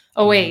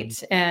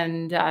 2008.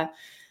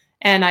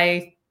 And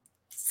I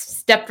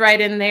stepped right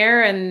in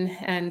there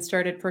and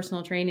started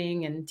personal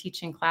training and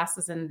teaching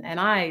classes, and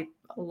I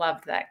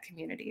loved that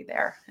community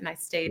there. And I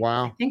stayed,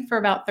 I think, for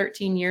about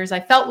 13 years.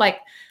 I felt like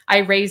I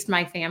raised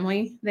my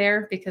family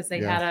there, because they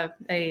had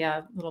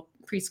a little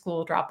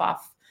preschool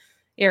drop-off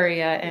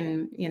area,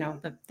 and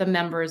the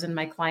members and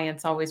my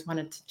clients always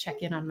wanted to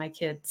check in on my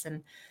kids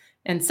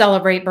and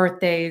celebrate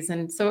birthdays.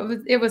 And so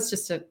it was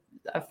just a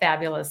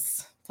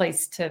fabulous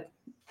place,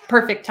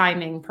 perfect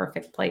timing,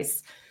 perfect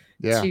place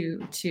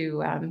to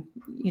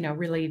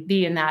really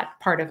be in that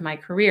part of my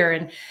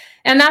career.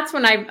 And that's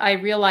when I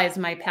realized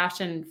my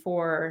passion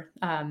for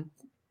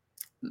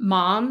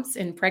moms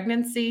in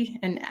pregnancy,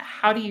 and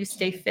how do you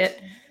stay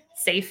fit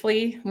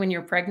safely when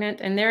you're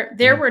pregnant. And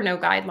there were no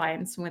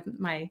guidelines when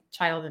my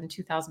child in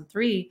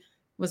 2003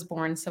 was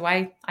born. So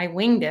I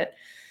winged it.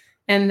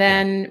 And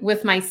then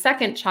with my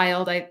second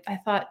child, I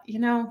thought,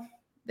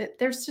 that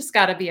there's just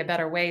got to be a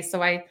better way.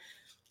 So I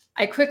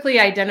quickly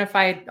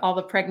identified all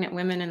the pregnant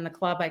women in the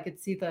club. I could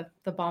see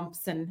the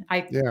bumps, and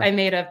I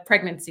made a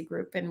pregnancy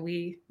group, and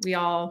we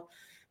all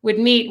would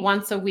meet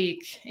once a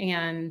week.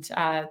 And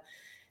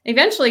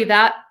eventually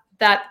that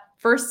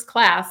first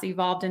class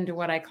evolved into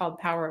what I called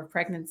Power of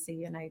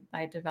Pregnancy. And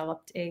I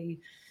developed a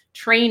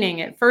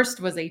training. At first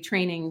was a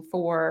training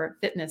for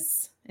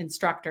fitness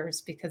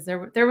instructors, because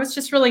there was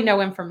just really no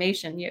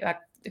information. A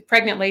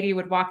pregnant lady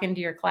would walk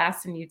into your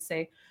class, and you'd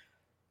say,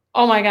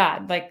 oh my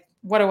God, like,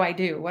 what do I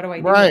do? What do I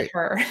do with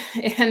her?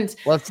 And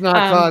let's not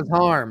cause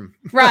harm.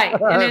 Right.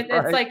 And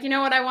it's like,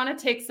 what? I want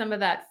to take some of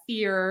that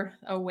fear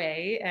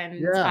away.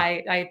 And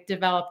I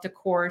developed a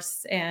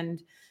course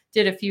and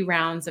did a few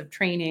rounds of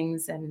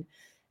trainings,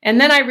 And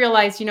then I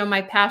realized,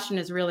 my passion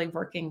is really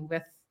working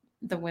with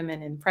the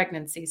women in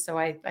pregnancy. So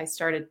I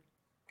started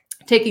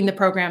taking the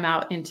program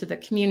out into the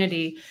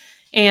community.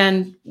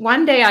 And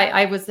one day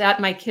I was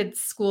at my kids'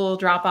 school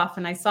drop off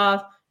and I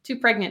saw 2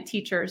 pregnant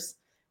teachers,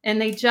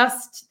 and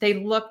they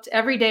looked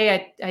every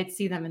day I'd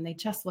see them and they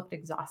just looked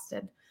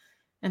exhausted.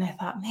 And I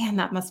thought, man,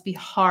 that must be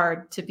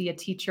hard to be a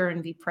teacher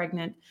and be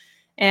pregnant.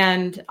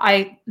 And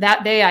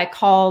that day I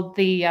called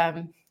the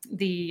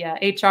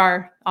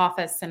HR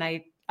office and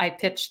I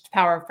pitched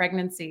Power of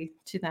Pregnancy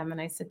to them. And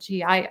I said,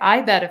 gee,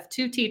 I bet if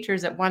 2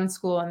 teachers at one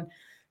school, and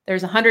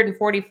there's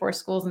 144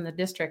 schools in the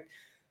district,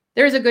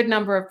 there's a good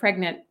number of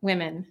pregnant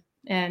women.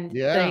 And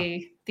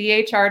the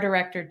HR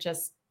director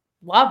just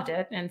loved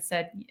it and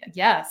said,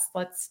 yes,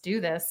 let's do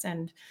this.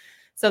 And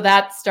so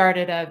that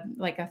started a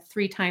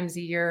 3 times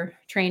a year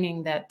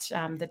training that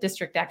the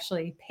district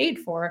actually paid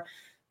for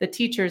the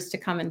teachers to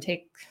come and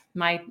take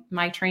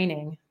my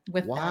training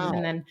with them.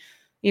 And then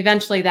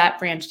eventually that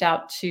branched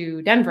out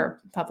to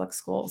Denver public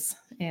schools.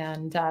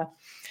 And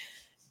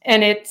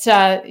it,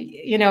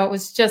 it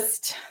was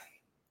just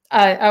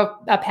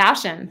a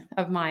passion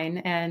of mine.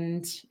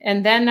 And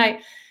then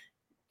I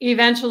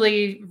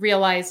eventually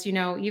realized,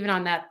 even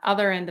on that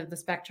other end of the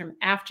spectrum,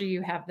 after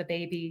you have the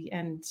baby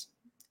and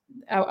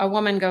a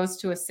woman goes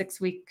to a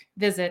 6-week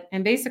visit,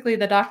 and basically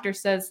the doctor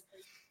says,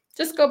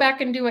 just go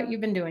back and do what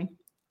you've been doing.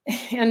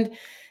 And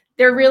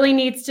there really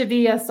needs to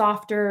be a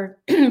softer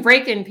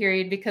break-in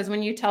period, because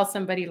when you tell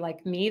somebody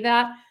like me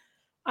that,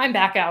 I'm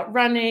back out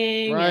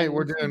running, right? And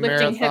We're doing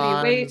lifting marathons,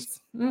 heavy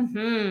weights,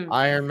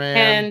 Ironman,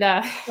 and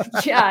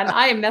and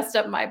I messed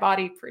up my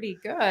body pretty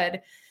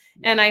good.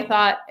 And I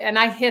thought, and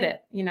I hit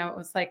it, it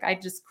was like, I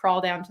just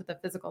crawl down to the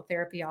physical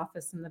therapy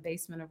office in the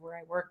basement of where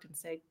I worked and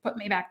say, put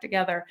me back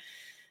together.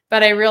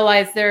 But I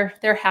realized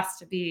there has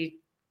to be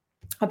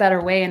a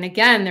better way. And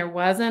again, there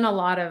wasn't a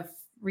lot of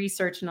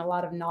research and a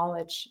lot of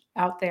knowledge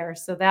out there.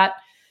 So that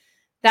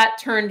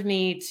turned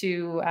me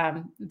to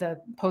the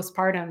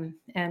postpartum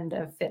end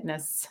of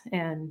fitness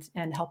and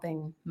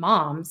helping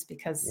moms,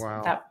 because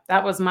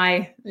that was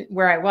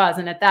where I was.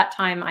 And at that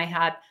time I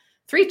had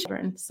 3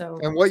 children. So,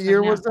 and what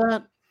year was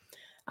that?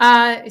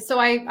 So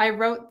I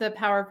wrote the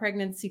Power of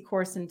Pregnancy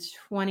course in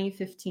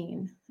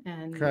 2015.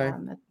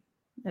 And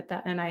at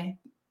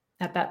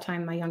that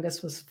time, my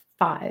youngest was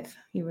 5.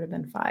 He would have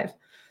been 5.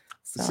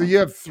 So you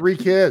have 3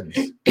 kids?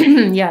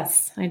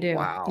 Yes, I do.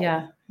 Wow.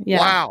 Yeah.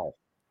 Wow.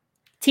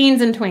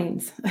 Teens and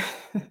tweens.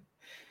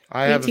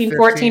 I have 18, a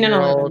 14 and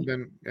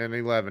 11 and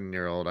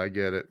 11-year-old. I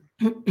get it.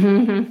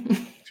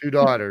 2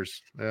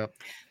 daughters.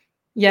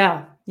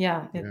 Yeah.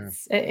 Yeah.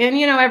 It's and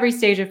every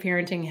stage of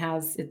parenting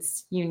has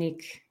its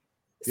unique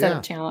set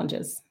of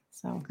challenges.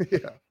 So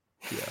yeah.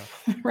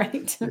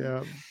 Right.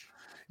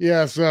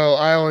 Yeah. So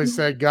I always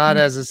said God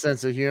has a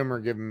sense of humor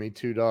giving me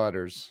 2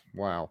 daughters.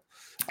 Wow.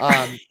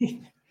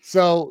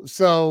 So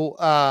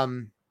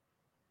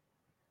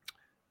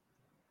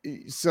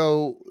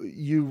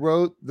you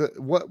wrote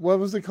what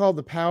was it called?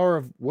 The Power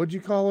of, what'd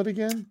you call it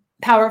again?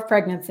 Power of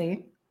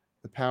Pregnancy.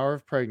 The Power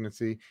of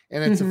Pregnancy.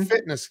 And it's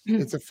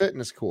a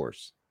fitness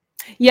course.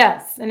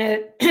 Yes. And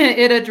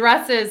it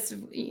addresses,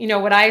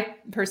 what I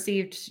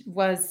perceived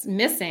was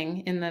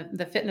missing in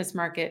the fitness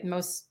market.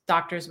 Most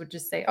doctors would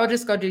just say, oh,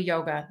 just go do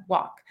yoga,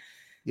 walk.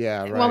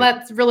 Yeah. Right. Well,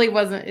 that really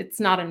it's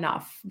not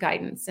enough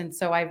guidance. And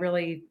so I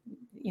really,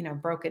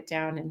 broke it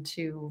down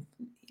into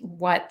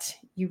what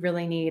you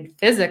really need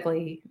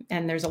physically.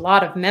 And there's a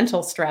lot of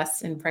mental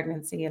stress in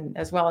pregnancy, and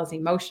as well as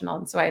emotional.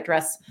 And so I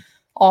address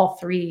all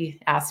 3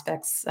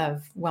 aspects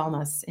of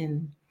wellness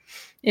in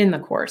the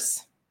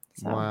course.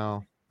 So.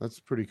 Wow. That's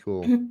pretty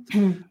cool.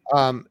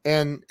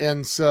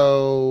 And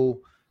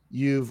so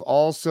you've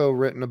also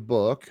written a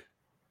book.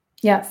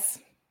 Yes.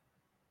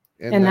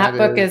 And that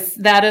book is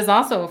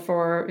also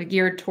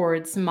geared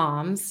towards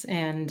moms.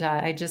 And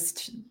I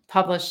just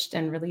published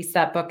and released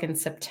that book in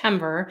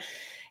September.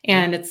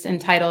 And it's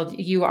entitled,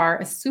 You Are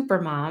a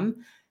Super Mom,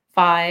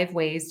 5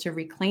 Ways to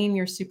Reclaim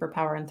Your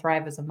Superpower and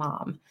Thrive as a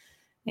Mom.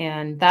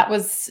 And that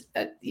was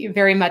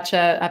very much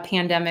a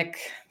pandemic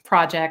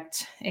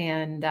project.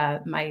 And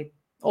my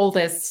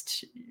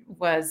oldest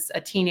was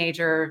a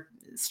teenager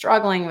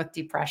struggling with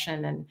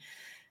depression. And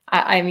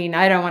I mean,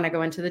 I don't want to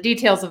go into the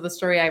details of the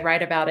story. I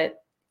write about it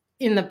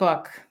in the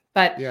book,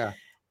 but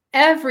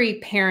every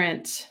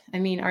parent,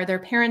 are there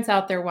parents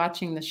out there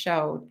watching the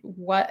show?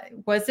 What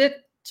was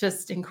it?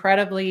 Just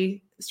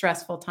incredibly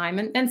stressful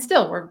time. And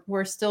still,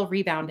 we're still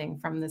rebounding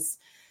from this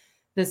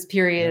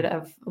period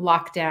of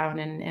lockdown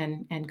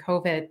and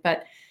COVID,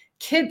 but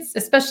kids,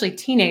 especially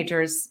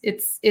teenagers,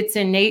 it's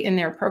innate in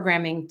their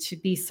programming to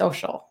be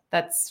social.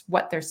 That's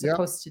what they're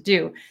supposed to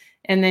do.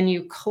 And then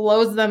you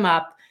close them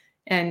up.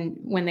 And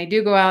when they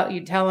do go out,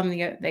 you tell them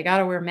they got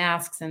to wear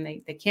masks and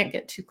they can't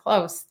get too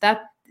close.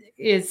 That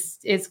is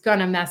going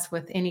to mess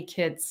with any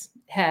kid's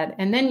head.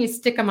 And then you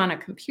stick them on a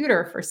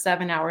computer for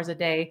 7 hours a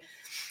day.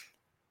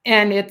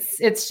 And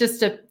it's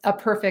just a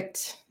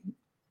perfect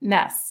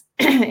mess.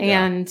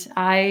 And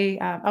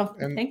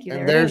thank you.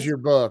 And there's your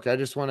book. I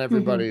just want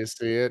everybody to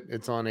see it.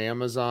 It's on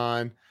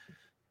Amazon.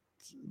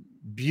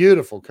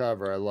 Beautiful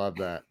cover. I love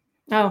that.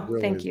 Oh,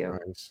 Really thank you.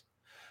 nice.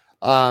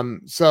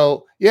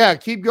 So yeah,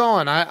 keep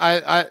going.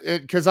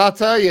 Because I'll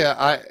tell you,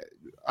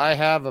 I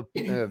have a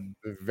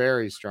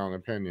very strong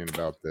opinion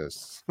about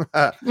this.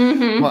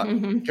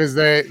 Because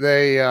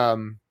they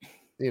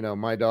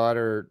my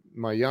daughter,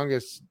 my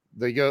youngest,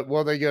 they go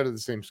to the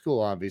same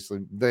school. Obviously,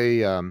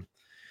 they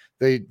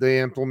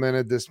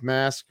implemented this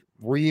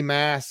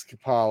remask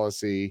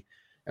policy,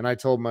 and I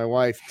told my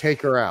wife,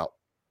 take her out.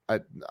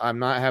 I'm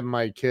not having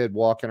my kid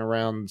walking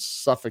around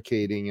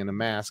suffocating in a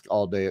mask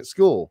all day at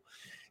school.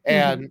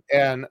 And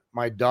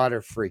my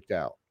daughter freaked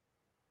out.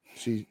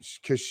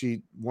 Because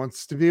she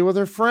wants to be with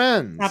her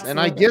friends. Absolutely. And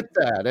I get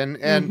that.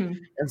 And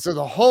so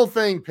the whole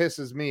thing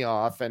pisses me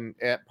off, and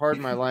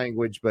pardon my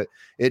language, but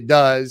it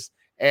does.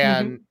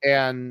 And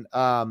but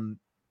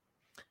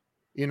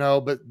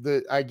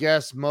I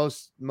guess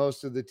most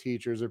of the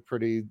teachers are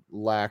pretty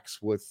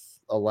lax with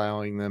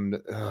allowing them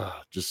to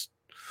just.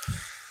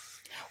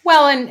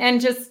 Well,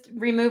 and just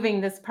removing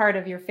this part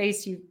of your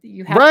face, you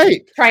have to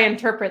try and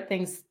interpret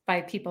things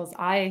by people's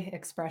eye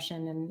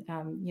expression,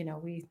 and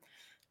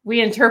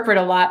we interpret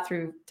a lot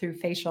through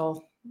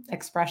facial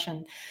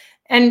expression.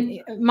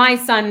 And my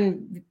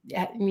son,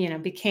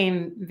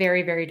 became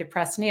very, very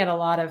depressed, and he had a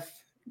lot of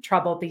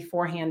trouble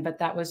beforehand, but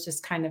that was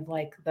just kind of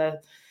like the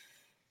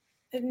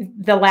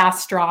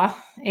last straw.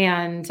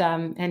 And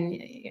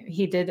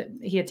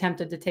he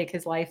attempted to take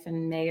his life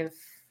in May of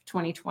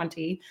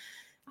 2020.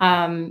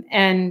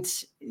 And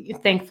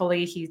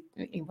thankfully he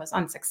was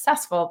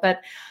unsuccessful,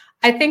 but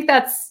I think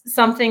that's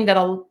something that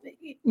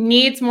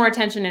needs more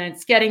attention, and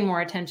it's getting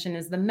more attention,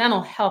 is the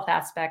mental health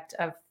aspect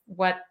of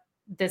what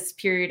this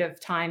period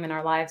of time in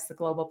our lives, the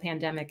global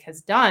pandemic,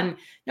 has done.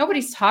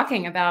 Nobody's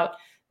talking about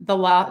the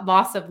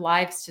loss of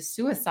lives to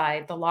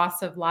suicide, the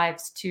loss of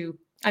lives to,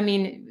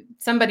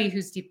 somebody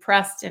who's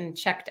depressed and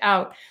checked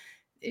out,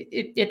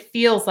 it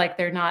feels like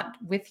they're not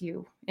with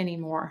you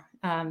anymore.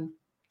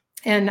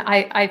 And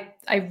I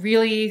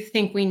really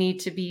think we need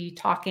to be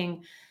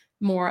talking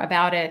more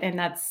about it. And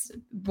that's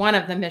one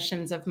of the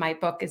missions of my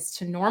book, is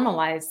to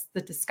normalize the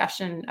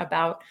discussion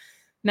about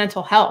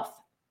mental health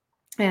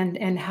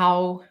and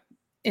how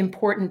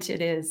important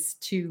it is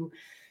to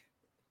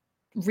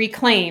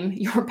reclaim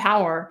your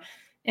power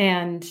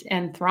and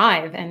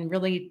thrive and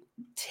really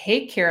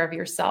take care of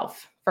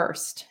yourself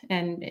first.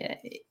 And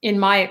in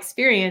my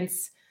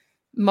experience,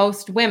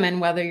 most women,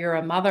 whether you're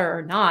a mother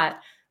or not,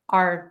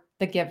 are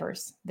the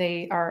givers.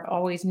 They are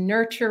always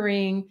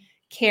nurturing,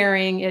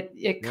 caring.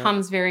 It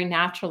comes very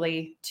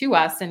naturally to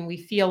us. And we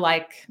feel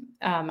like,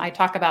 I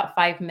talk about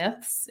 5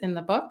 myths in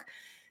the book.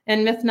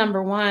 And myth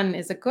number 1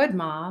 is a good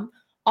mom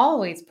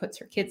always puts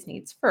her kids'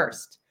 needs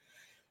first.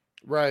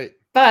 Right.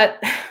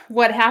 But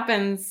what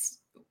happens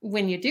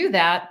when you do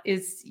that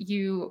is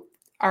you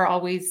are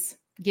always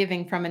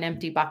giving from an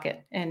empty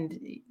bucket, and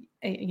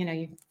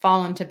you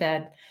fall into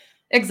bed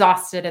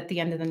exhausted at the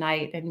end of the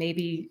night, and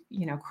maybe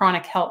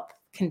chronic health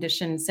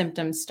condition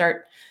symptoms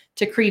start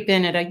to creep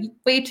in at a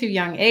way too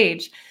young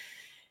age.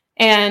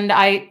 And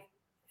I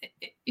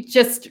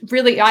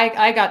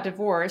got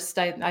divorced.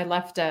 I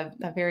left a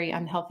very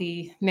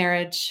unhealthy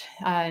marriage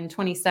in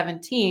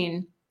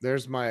 2017.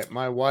 There's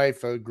my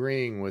wife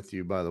agreeing with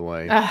you, by the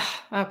way.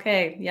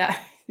 Okay. Yeah.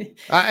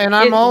 And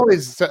I'm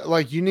always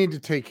like, you need to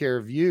take care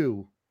of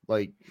you,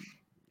 like,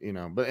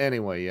 but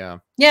anyway, yeah.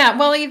 Yeah.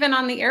 Well, even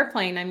on the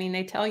airplane,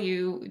 they tell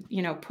you,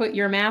 put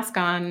your mask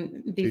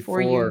on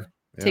before you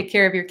take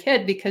care of your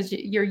kid, because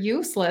you're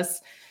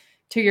useless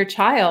to your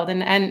child.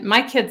 And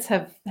my kids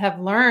have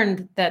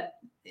learned that,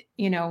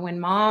 when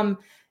mom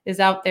is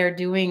out there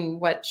doing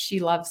what she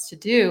loves to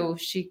do,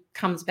 she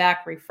comes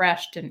back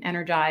refreshed and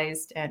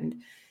energized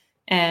and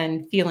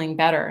feeling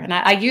better. And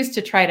I used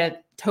to try to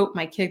tote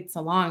my kids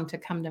along to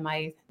come to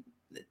my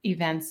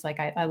events. Like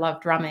I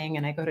love drumming,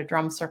 and I go to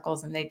drum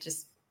circles, and they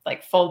just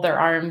like fold their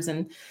arms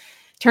and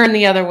turn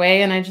the other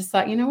way. And I just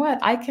thought, you know what,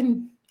 I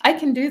can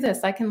do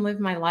this. I can live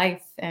my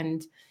life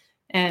and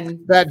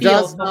that feel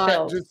does fulfilled.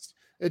 not just,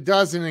 it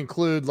doesn't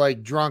include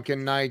like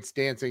drunken nights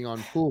dancing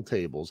on pool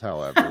tables,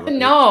 however. Right?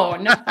 No.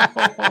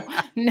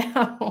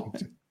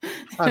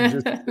 I'm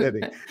just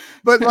kidding.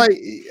 But like,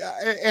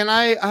 and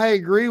I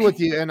agree with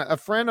you. And a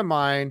friend of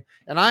mine,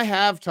 and I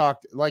have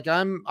talked, like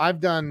I've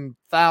done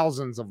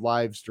thousands of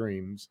live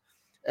streams,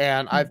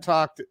 and I've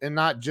talked, and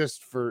not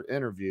just for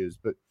interviews,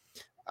 but,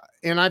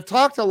 and I've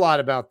talked a lot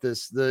about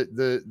this,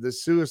 the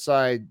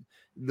suicide,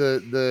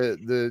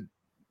 the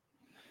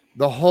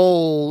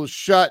whole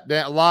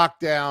shutdown,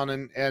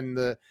 lockdown, and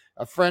a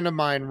friend of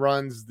mine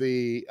runs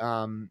the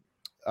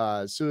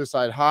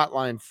suicide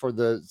hotline for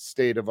the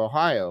state of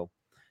Ohio.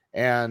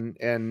 And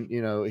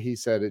he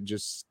said it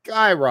just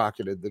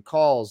skyrocketed, the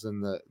calls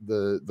in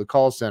the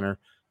call center,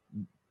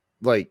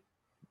 like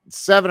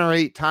 7 or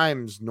 8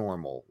 times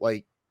normal,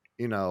 like,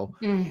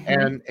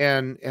 and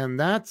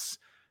that's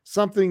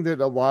something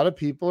that a lot of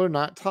people are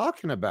not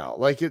talking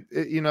about. Like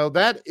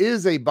that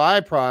is a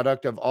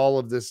byproduct of all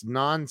of this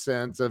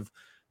nonsense of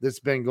that's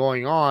been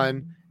going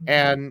on,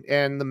 and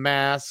the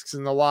masks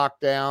and the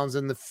lockdowns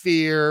and the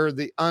fear,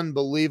 the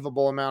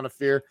unbelievable amount of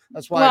fear.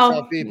 That's why I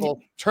tell people,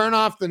 turn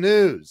off the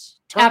news,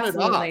 turn it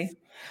off.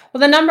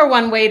 Well, the number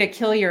one way to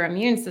kill your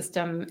immune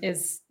system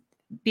is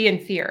be in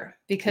fear,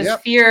 because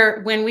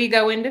fear, when we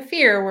go into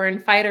fear, we're in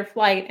fight or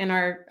flight, and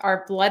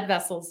our blood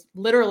vessels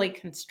literally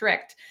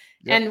constrict.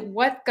 And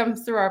what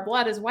comes through our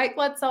blood is white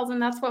blood cells,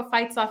 and that's what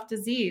fights off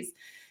disease.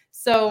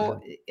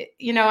 So,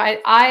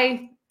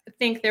 I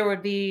think there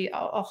would be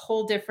a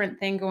whole different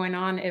thing going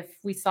on if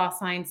we saw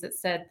signs that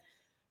said,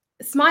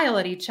 smile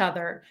at each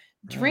other,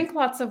 drink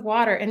lots of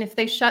water. And if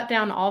they shut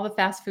down all the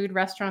fast food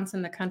restaurants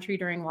in the country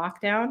during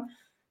lockdown,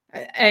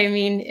 I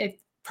mean,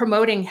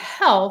 promoting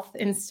health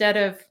instead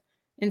of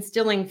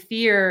instilling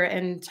fear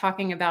and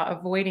talking about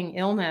avoiding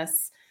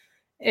illness,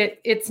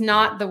 it's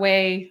not the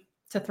way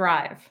to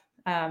thrive.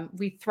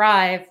 We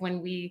thrive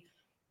when we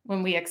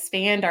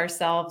expand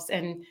ourselves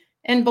and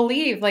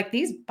believe, like,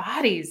 these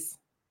bodies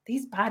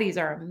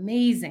are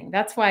amazing.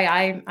 That's why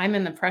I'm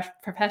in the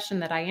profession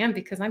that I am,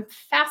 because I'm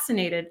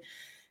fascinated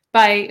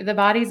by the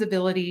body's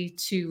ability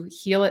to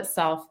heal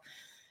itself.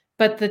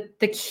 But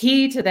the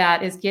key to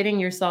that is getting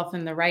yourself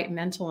in the right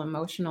mental,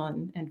 emotional,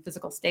 and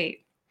physical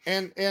state.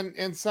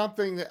 And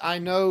something that I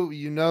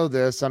know,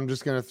 this, I'm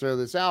just going to throw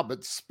this out,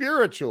 but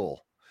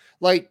spiritual,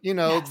 like, I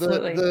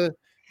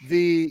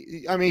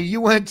mean,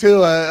 you went to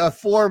a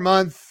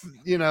 4-month,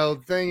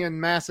 thing in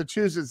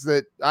Massachusetts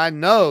that I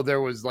know there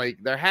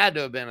had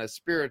to have been a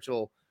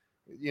spiritual,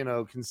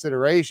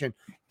 consideration.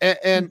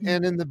 And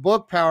in the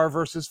book Power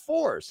versus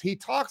Force, he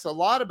talks a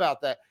lot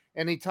about that.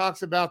 And he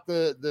talks about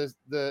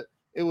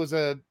it was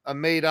a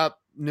made up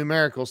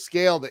numerical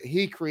scale that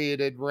he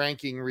created,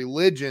 ranking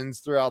religions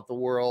throughout the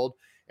world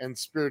and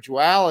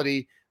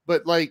spirituality.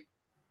 But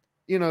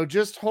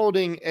just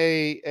holding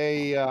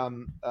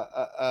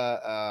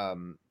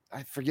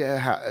I forget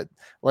how,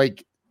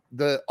 like,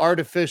 the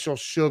artificial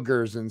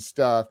sugars and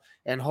stuff,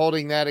 and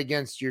holding that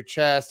against your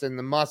chest, and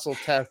the muscle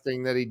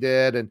testing that he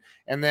did,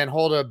 and then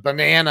hold a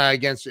banana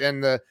against,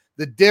 and the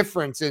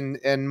difference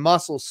in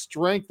muscle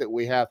strength that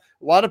we have.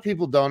 A lot of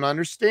people don't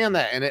understand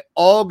that. And it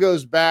all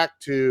goes back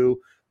to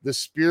the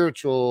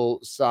spiritual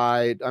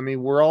side. I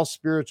mean, we're all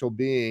spiritual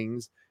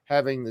beings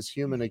having this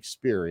human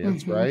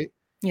experience, right?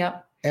 Yeah.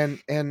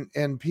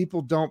 And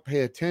people don't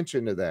pay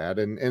attention to that.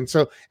 And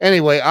so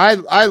anyway,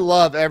 I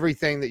love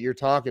everything that you're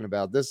talking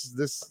about. This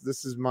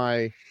is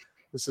my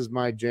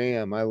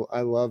jam.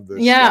 I love this.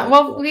 Yeah.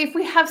 Well,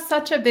 we have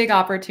such a big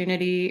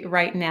opportunity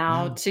right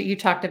now you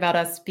talked about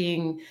us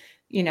being,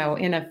 in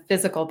a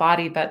physical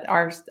body, but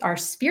our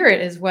spirit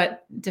is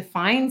what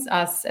defines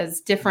us as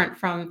different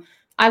from,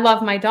 I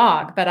love my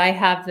dog, but I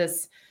have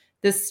this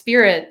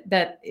spirit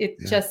that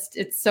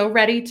it's so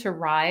ready to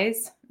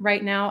rise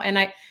right now.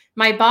 And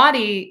my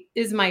body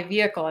is my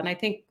vehicle. And I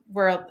think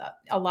where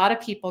a lot of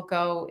people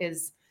go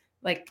is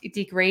like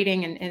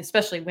degrading, and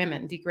especially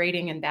women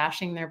degrading and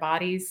bashing their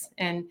bodies.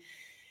 And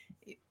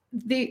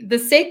the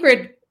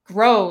sacred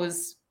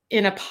grows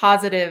in a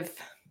positive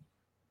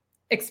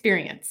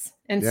experience.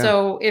 And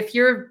so if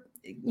you're,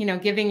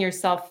 giving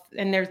yourself,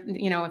 and there's,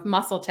 if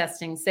muscle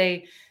testing,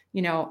 say,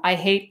 I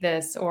hate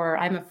this, or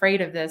I'm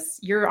afraid of this,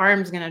 your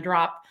arm's going to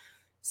drop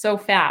so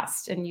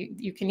fast. And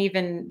you can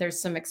even,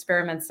 there's some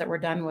experiments that were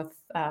done with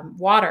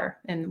water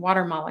and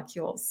water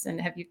molecules.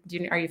 And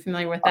are you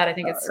familiar with that? I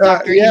think it's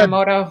Dr.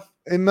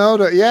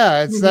 Emoto.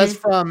 Yeah. That's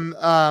from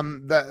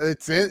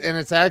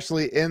it's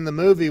actually in the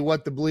movie,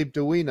 What the Bleep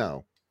Do We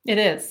Know? It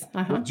is.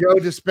 Joe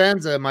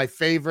Dispenza, my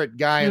favorite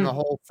guy in the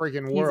whole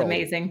freaking world. He's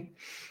amazing.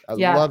 I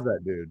love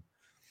that dude.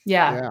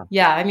 Yeah.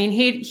 I mean,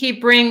 he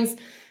brings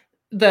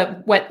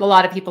what a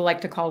lot of people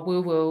like to call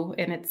woo-woo,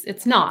 and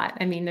it's not.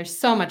 I mean, there's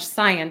so much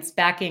science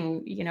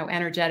backing,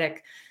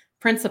 energetic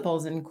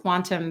principles and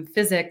quantum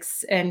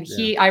physics. And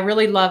I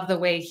really love the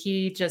way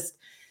he just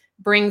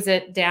brings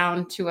it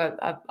down to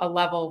a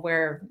level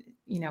where,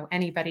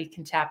 anybody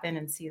can tap in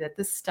and see that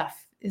this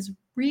stuff is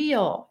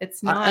real.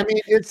 It's not. I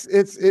mean, it's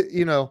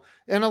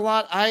and a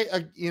lot.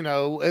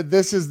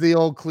 This is the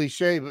old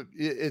cliche, but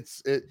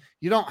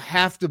you don't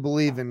have to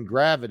believe in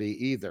gravity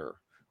either.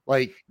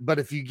 But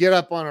if you get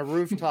up on a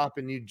rooftop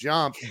and you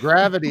jump,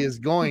 gravity is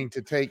going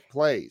to take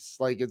place.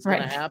 It's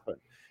going to happen.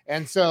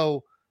 And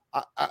so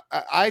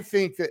I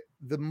think that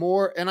the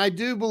more, and I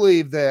do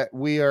believe that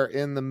we are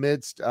in the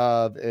midst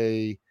of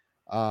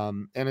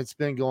and it's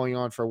been going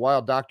on for a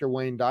while. Dr.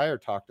 Wayne Dyer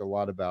talked a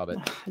lot about it.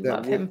 I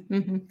love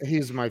him.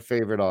 He's my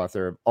favorite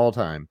author of all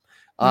time.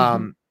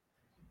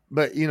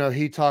 But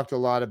he talked a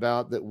lot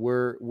about that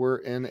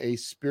we're in a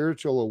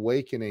spiritual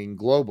awakening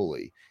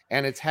globally,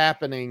 and it's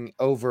happening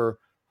over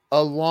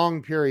a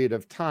long period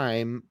of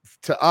time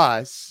to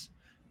us,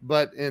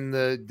 but in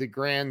the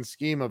grand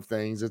scheme of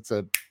things, it's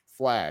a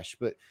flash.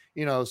 But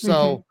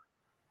so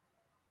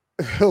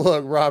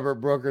look, Robert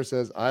Brooker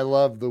says, I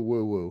love the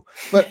woo-woo,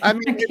 but I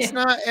mean, it's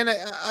not, and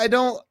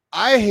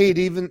I hate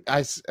even,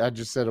 I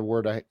just said a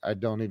word I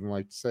don't even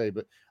like to say,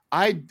 but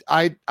I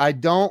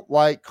don't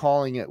like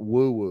calling it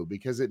woo woo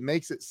because it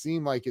makes it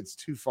seem like it's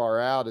too far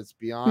out. It's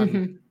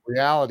beyond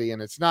reality,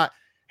 and it's not.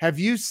 Have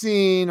you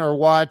seen or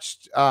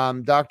watched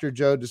Dr.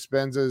 Joe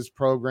Dispenza's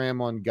program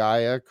on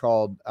Gaia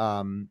called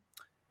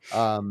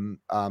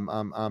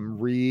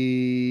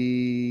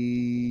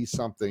re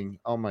something?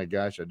 Oh my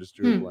gosh, I just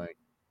drew a blank.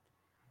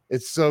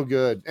 It's so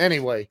good.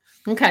 Anyway.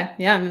 Okay.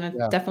 Yeah, I'm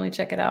gonna definitely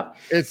check it out.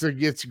 It's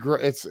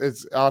great.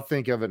 It's I'll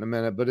think of it in a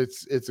minute, but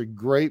it's a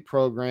great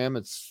program.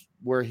 It's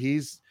where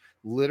he's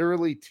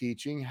literally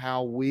teaching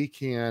how we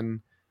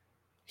can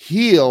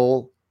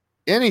heal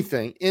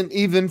anything, and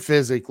even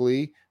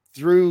physically,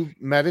 through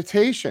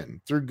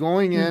meditation, through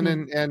going in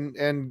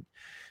and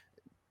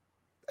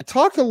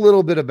talk a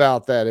little bit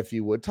about that, if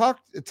you would. Talk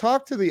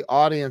to the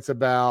audience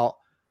about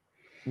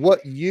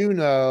what you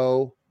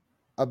know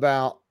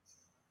about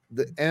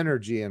the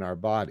energy in our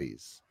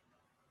bodies,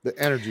 the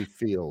energy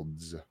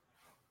fields.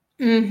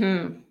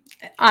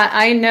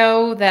 I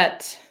know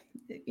that,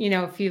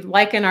 if you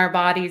liken our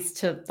bodies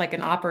to like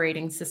an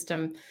operating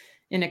system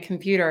in a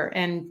computer,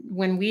 and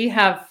when we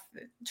have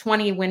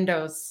 20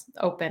 windows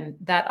open,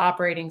 that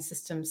operating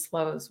system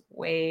slows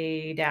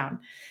way down.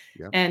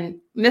 Yep. And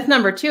myth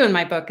number 2 in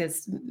my book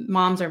is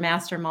moms are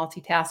master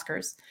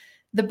multitaskers.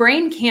 The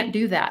brain can't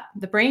do that.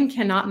 The brain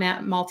cannot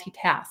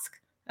multitask.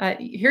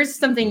 Here's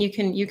something you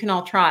can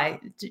all try.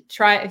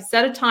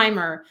 Set a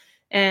timer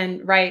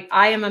and write,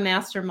 I am a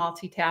master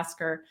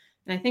multitasker.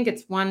 And I think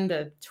it's 1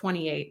 to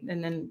 28.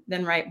 And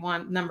then write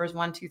numbers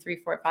 1, 2, 3,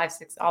 4, 5,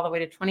 6, all the way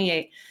to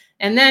 28.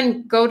 And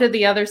then go to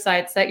the other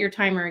side, set your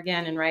timer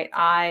again and write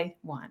I1,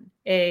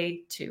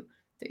 A2.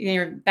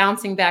 You're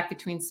bouncing back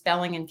between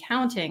spelling and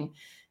counting.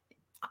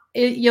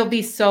 You'll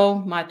be so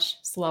much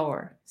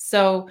slower.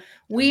 So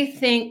we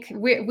think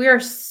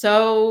we're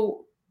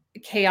so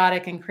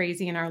chaotic and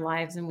crazy in our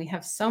lives, and we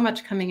have so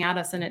much coming at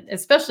us, and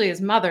especially as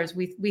mothers,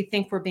 we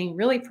think we're being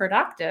really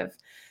productive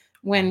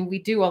when we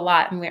do a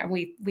lot, and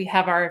we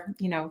have our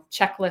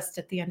checklist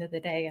at the end of the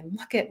day, and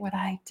look at what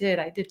I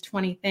did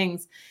 20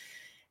 things.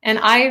 And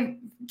I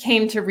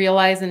came to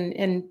realize,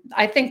 and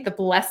I think the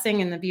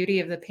blessing and the beauty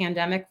of the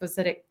pandemic was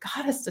that it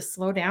got us to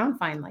slow down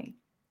finally.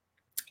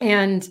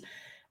 And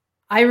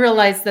I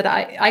realized that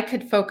I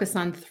could focus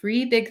on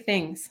 3 big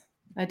things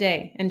a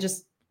day and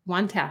just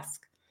one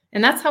task.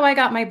 And that's how I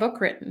got my book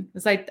written.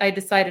 Was I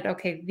decided,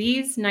 okay,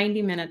 these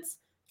 90 minutes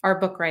are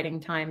book writing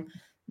time.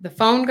 The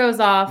phone goes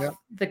off. Yep.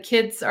 The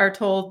kids are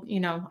told,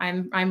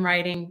 I'm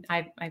writing.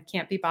 I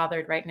can't be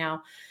bothered right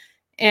now.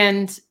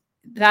 And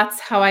that's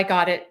how I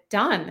got it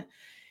done.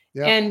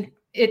 Yep. And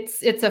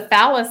it's a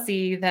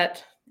fallacy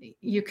that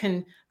you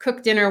can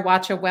cook dinner,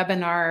 watch a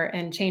webinar,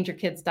 and change your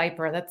kid's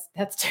diaper.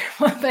 That's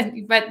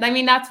terrible. But I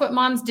mean, that's what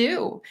moms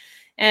do.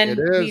 And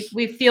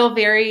we feel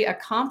very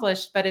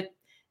accomplished, but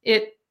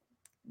it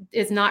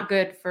is not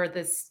good for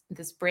this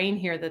brain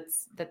here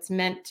that's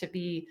meant to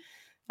be.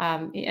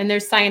 And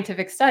there's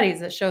scientific studies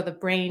that show the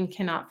brain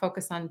cannot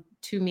focus on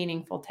 2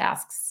 meaningful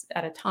tasks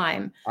at a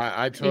time.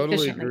 I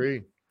totally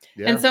agree.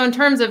 Yeah. And so in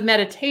terms of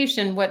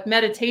meditation, what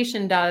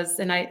meditation does,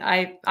 and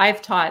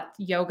I've taught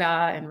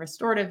yoga and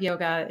restorative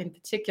yoga in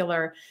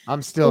particular.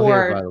 I'm still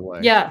here, by the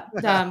way. Yeah.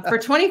 For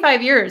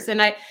 25 years.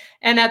 And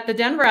at the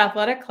Denver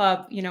Athletic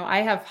Club,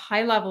 I have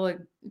high level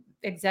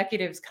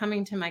executives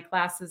coming to my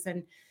classes,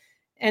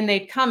 and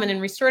they'd come, and in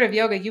restorative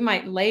yoga, you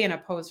might lay in a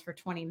pose for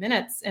 20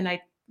 minutes. And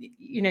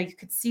you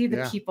could see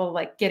the people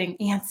like getting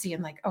antsy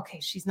and like,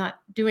 okay, she's not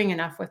doing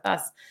enough with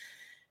us.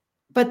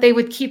 But they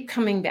would keep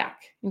coming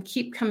back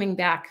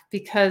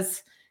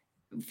because,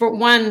 for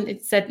one,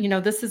 it said,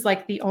 this is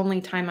like the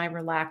only time I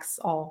relax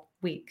all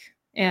week.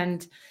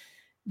 And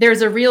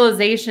there's a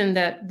realization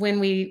that when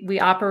we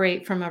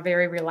operate from a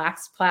very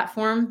relaxed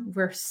platform,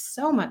 we're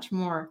so much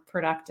more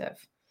productive.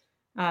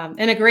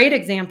 And a great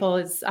example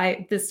is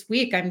this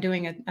week I'm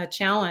doing a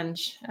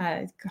challenge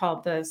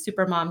called the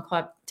Super Mom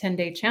Club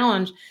 10-day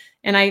challenge.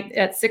 And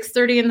at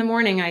 6:30 in the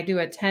morning, I do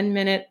a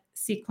 10-minute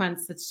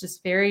sequence that's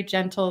just very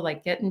gentle,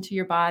 like get into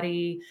your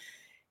body.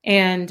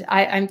 And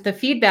I'm the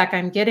feedback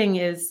I'm getting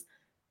is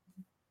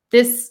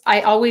this.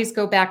 I always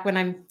go back when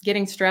I'm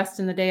getting stressed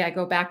in the day. I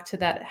go back to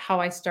that,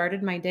 how I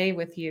started my day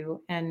with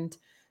you, and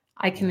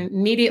I can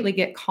immediately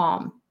get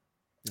calm.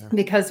 Yeah.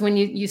 Because when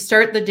you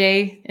start the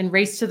day and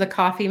race to the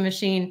coffee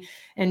machine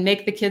and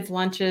make the kids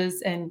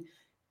lunches and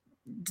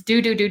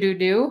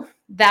do,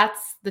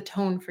 that's the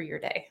tone for your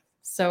day.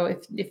 So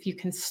if you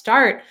can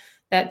start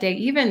that day,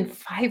 even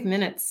 5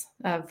 minutes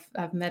of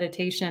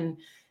meditation,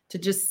 to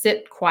just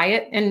sit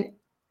quiet. And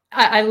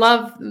I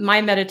love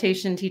my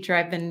meditation teacher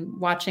I've been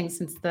watching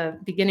since the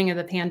beginning of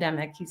the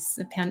pandemic. He's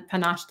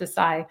Panache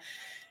Desai.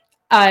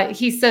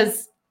 He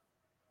says,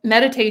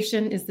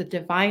 meditation is the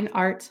divine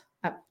art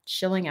of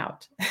chilling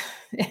out.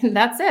 And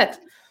that's it.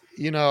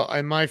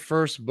 In my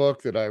first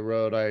book that I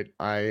wrote,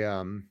 I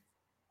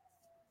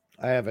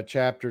have a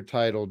chapter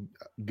titled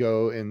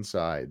 "Go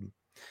Inside."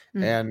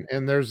 Mm-hmm.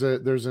 And there's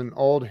an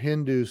old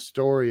Hindu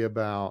story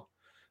about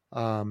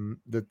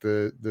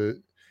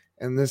that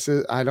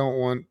and I don't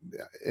want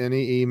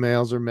any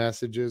emails or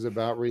messages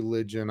about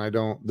religion.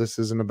 This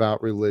isn't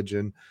about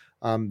religion.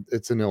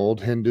 It's an old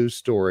Hindu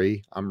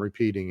story. I'm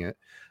repeating it.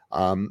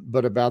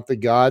 But about the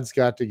gods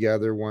got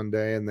together one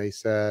day and they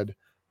said,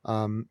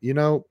 you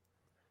know,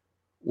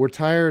 we're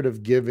tired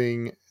of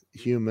giving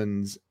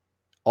humans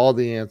all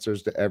the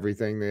answers to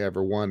everything they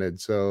ever wanted.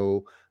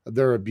 So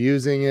they're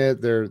abusing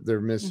it,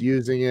 they're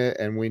misusing it,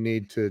 and we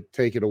need to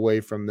take it away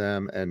from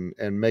them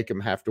and make them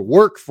have to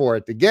work for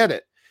it to get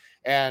it.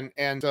 And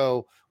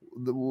so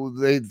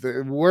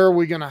where are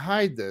we going to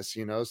hide this?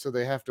 So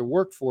they have to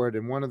work for it.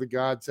 And one of the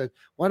gods said,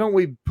 why don't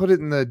we put it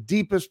in the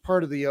deepest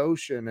part of the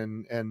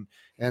ocean?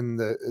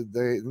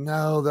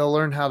 No, they'll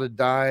learn how to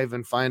dive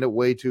and find it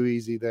way too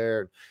easy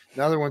there.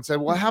 Another one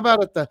said, well, how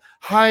about at the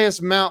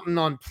highest mountain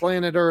on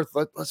planet Earth?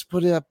 Let's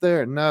put it up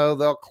there. No,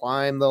 they'll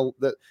climb.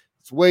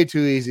 It's way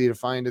too easy to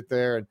find it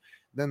there. And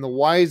then the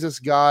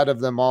wisest god of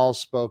them all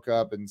spoke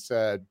up and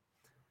said,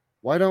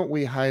 why don't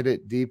we hide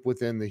it deep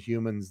within the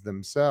humans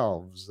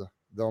themselves?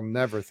 They'll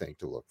never think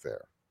to look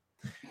there.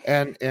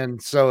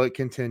 And so it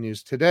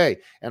continues today.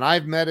 And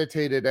I've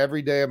meditated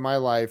every day of my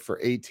life for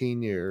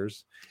 18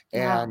 years.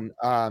 And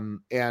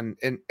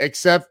and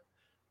except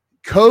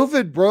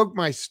COVID broke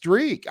my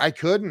streak. I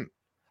couldn't.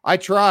 I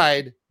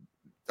tried.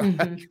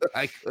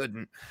 I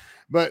couldn't.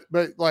 But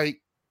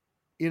like,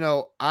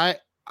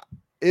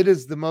 it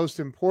is the most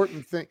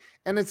important thing.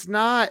 And it's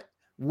not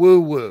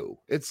woo-woo.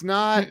 It's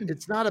not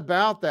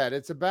about that.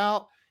 It's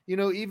about,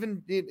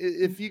 even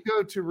if you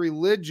go to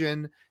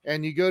religion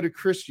and you go to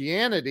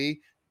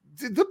Christianity,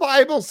 the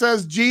Bible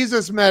says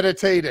Jesus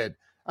meditated.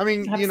 I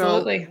mean,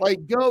 Absolutely.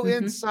 like go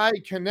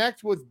inside,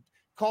 connect with,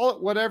 call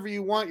it whatever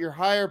you want, your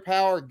higher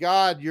power,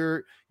 God,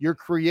 your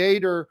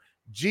creator,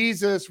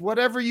 Jesus,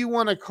 whatever you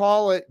want to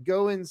call it,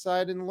 go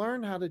inside and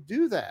learn how to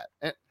do that.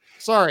 And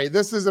sorry,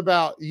 this is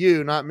about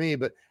you, not me,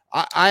 but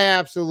I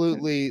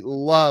absolutely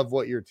love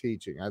what you're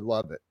teaching. I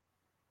love it.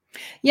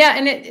 Yeah.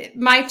 And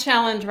my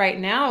challenge right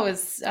now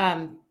is,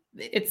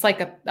 it's like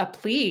a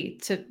plea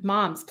to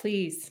moms,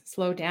 please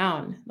slow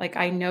down. Like,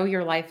 I know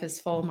your life is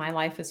full. My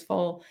life is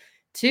full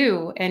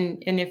too.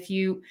 And if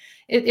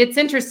it's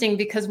interesting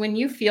because when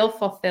you feel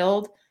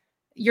fulfilled,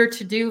 your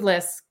to-do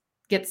list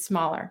gets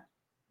smaller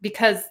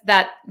because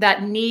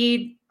that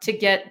need to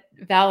get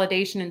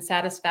validation and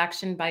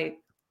satisfaction by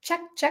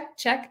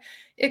check,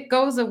 it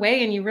goes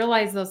away. And you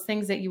realize those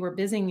things that you were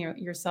busying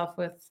yourself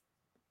with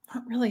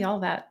aren't really all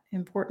that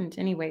important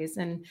anyways.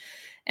 And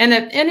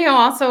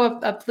also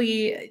a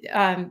plea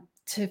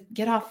to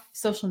get off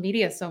social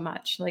media so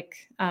much. Like,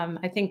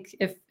 I think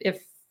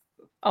if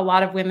a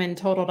lot of women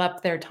totaled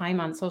up their time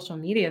on social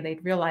media,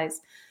 they'd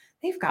realize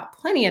they've got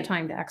plenty of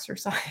time to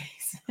exercise.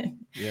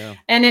 Yeah.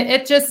 And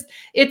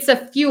it's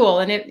a fuel.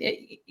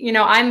 And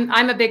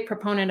I'm a big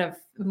proponent of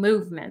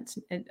movement.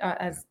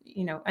 As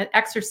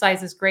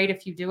exercise is great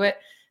if you do it.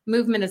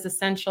 Movement is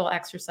essential.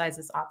 Exercise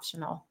is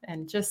optional.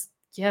 And just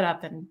get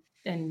up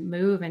and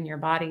move in your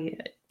body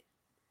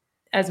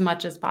as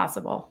much as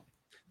possible.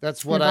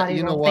 That's what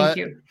thank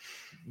you,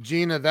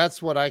 Gina,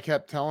 that's what I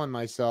kept telling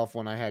myself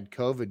when I had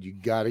COVID. You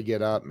got to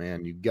get up,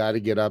 man. You got to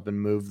get up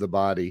and move the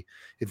body.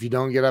 If you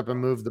don't get up and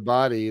move the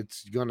body,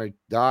 it's going to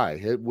die.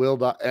 It will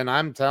die. And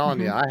I'm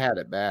telling you, I had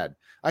it bad.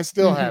 I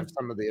still have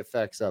some of the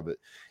effects of it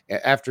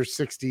after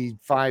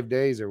 65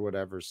 days or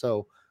whatever.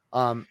 So,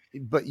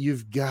 but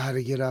you've got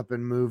to get up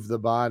and move the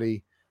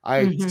body.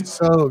 I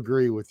so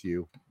agree with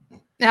you.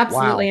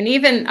 Absolutely. Wow. And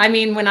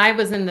even, when I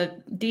was in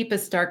the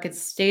deepest,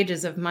 darkest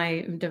stages of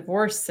my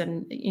divorce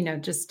and,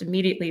 just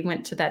immediately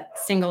went to that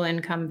single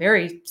income,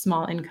 very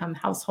small income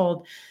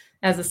household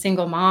as a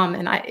single mom.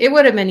 And it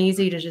would have been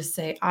easy to just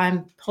say,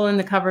 I'm pulling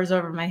the covers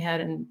over my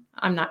head and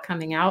I'm not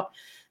coming out.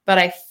 But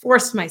I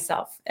forced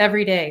myself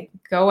every day,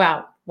 go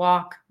out,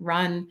 walk,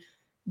 run,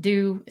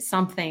 do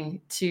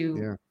something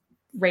to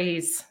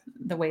raise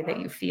the way that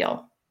you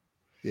feel.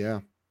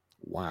 Yeah.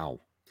 Wow.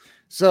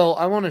 So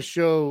I want to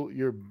show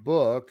your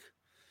book.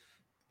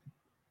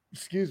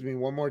 Excuse me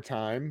one more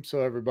time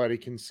so everybody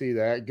can see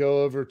that.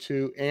 Go over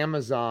to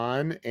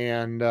Amazon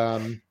and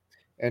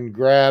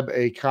grab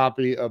a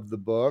copy of the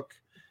book.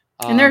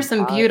 And there's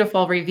some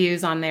beautiful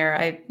reviews on there.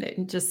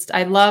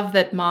 I love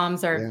that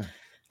moms are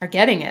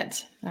getting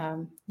it.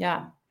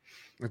 Yeah.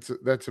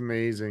 That's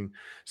amazing.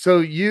 So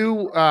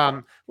you,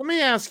 let me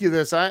ask you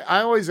this.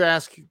 I always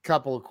ask a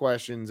couple of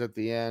questions at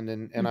the end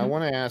and I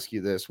want to ask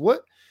you this.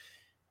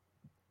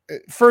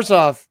 First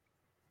off,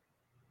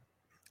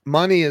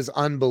 money is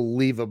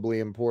unbelievably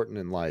important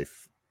in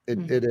life.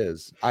 It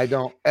is. I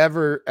don't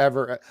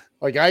ever,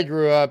 like I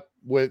grew up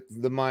with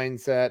the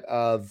mindset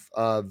of,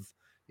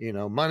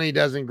 money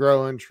doesn't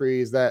grow on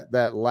trees,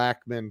 that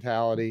lack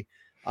mentality.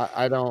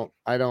 I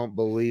don't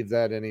believe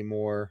that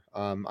anymore.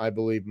 I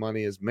believe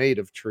money is made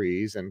of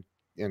trees and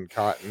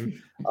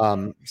cotton.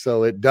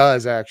 So it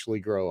does actually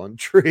grow on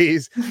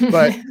trees,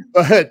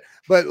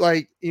 but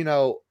like,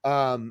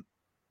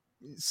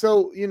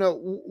 so,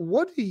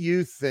 what do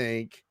you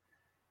think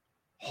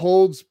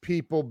holds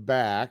people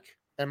back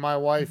And my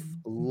wife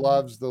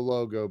loves the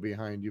logo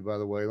behind you, by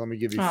the way. Let me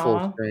give you full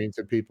Aw, screen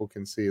so people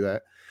can see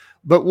that.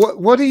 But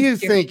what do you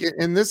thank you. think?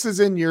 And this is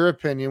in your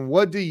opinion.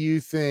 What do you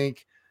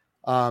think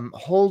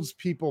holds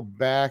people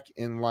back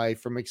in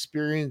life from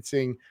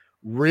experiencing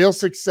real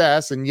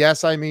success? And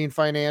yes, I mean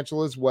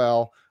financial as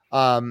well.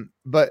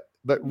 But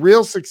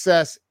real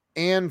success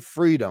and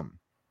freedom.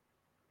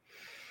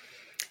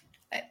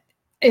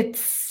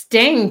 It's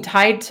staying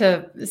tied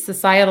to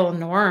societal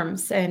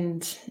norms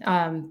and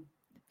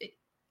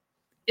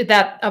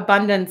that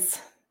abundance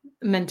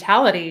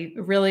mentality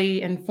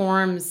really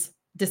informs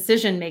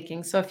decision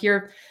making. So if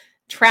you're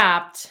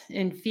trapped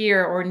in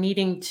fear or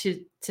needing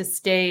to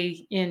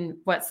stay in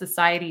what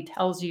society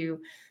tells you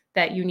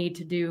that you need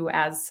to do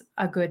as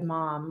a good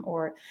mom,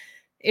 or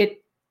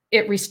it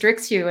it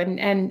restricts you,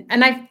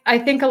 and I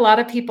think a lot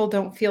of people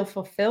don't feel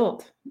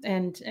fulfilled,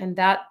 and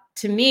that,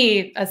 to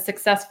me, a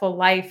successful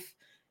life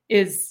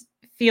is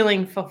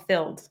feeling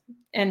fulfilled.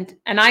 And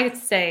I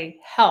say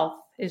health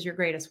is your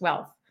greatest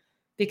wealth,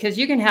 because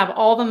you can have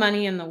all the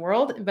money in the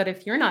world, but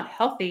if you're not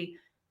healthy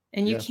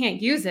and you Yeah,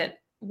 can't use it,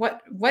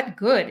 what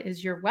good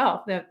is your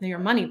wealth, your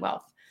money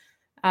wealth?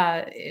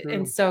 uh,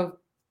 and true. so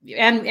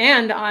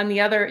and on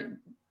the other,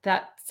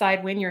 that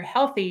side, when you're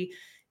healthy,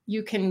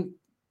 you can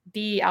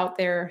be out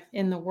there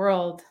in the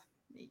world,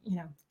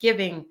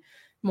 giving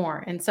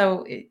more. And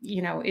so,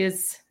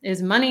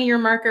 is money your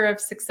marker of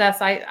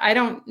success? I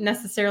don't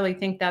necessarily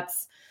think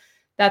that's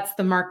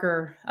the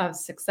marker of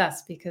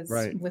success, because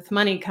Right. with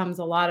money comes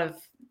a lot of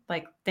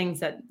like things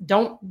that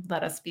don't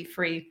let us be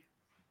free.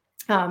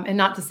 And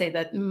not to say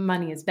that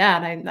money is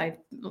bad. I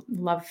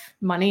love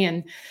money,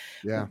 and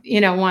Yeah.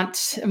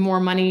 want more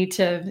money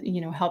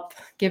to help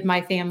give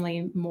my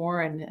family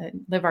more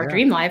and live our Yeah.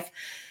 dream life.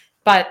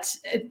 But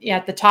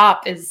at the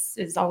top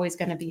is always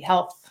going to be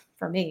health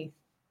for me.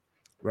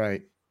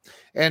 Right.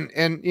 And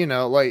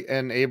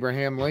and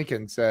Abraham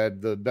Lincoln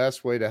said the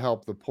best way to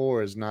help the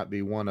poor is not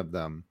be one of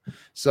them.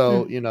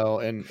 So,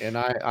 Mm. and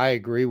I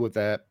agree with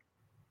that.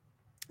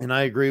 And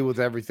I agree with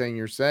everything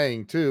you're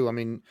saying too. I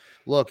mean,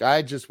 look,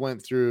 I just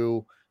went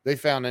through, they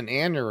found an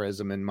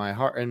aneurysm in my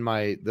heart, in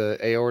the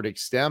aortic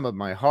stem of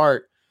my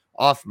heart,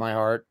 off my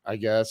heart, I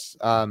guess.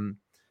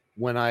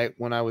 When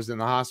I was in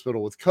the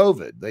hospital with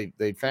COVID,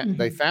 they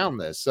Mhm. found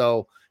this.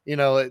 So,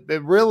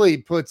 it really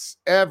puts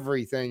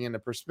everything into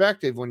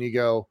perspective when you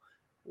go,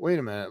 wait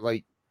a minute,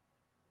 like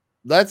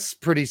that's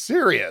pretty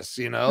serious,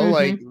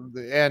 like,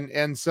 Mhm.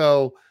 and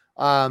so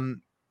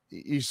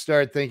you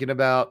start thinking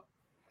about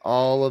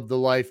all of the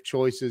life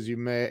choices you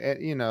may,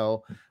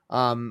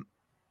 um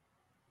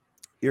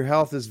your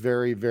health is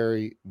very,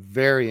 very,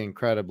 very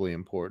incredibly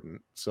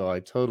important. So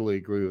I totally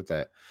agree with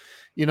that.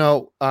 you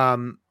know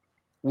um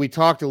we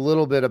talked a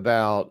little bit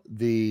about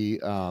the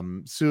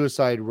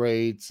suicide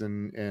rates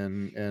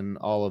and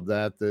all of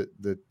that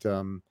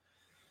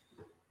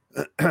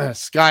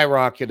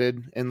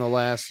skyrocketed in the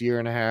last year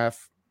and a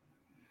half.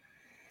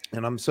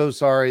 And I'm so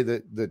sorry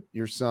that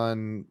your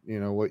son,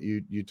 what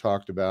you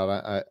talked about.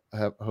 I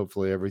have,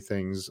 hopefully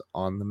everything's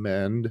on the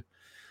mend.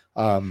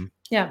 Um,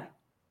 Yeah.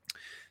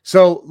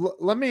 so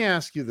let me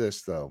ask you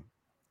this though: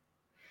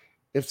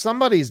 if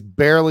somebody's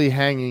barely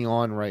hanging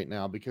on right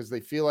now because they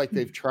feel like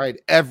they've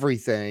tried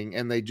everything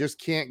and they just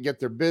can't get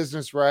their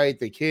business right,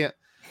 they can't,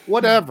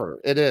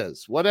 whatever it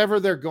is, whatever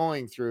they're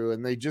going through,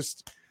 and they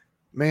just,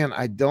 man,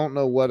 I don't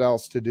know what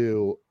else to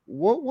do.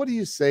 What do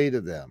you say to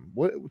them?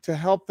 What to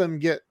help them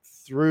get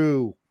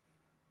through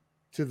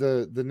to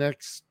the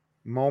next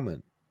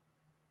moment?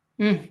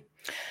 Mm.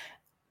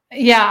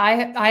 Yeah,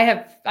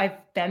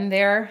 I've been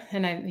there,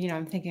 and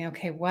I'm thinking,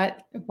 okay,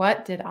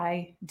 what did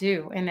I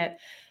do? And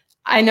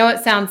I know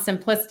it sounds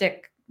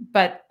simplistic,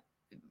 but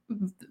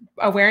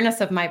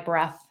awareness of my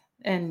breath,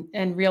 and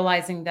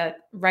realizing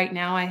that right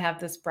now I have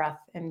this breath,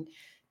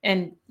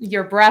 and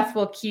your breath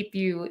will keep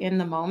you in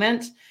the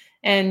moment,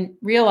 and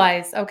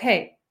realize,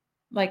 okay,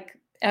 like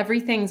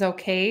everything's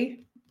okay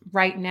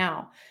right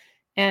now.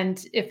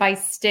 And if I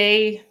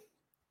stay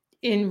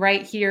in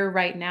right here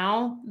right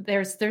now,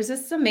 there's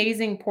this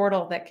amazing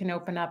portal that can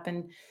open up,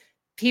 and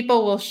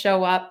people will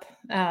show up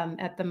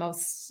at the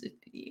most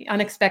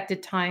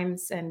unexpected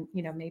times, and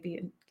maybe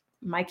in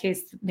my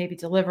case, maybe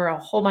deliver a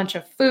whole bunch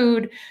of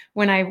food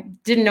when I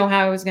didn't know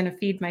how I was going to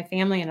feed my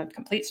family, and a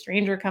complete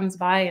stranger comes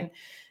by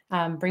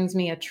and brings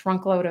me a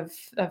trunk load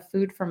of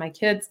food for my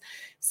kids.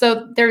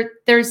 So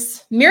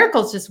there's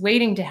miracles just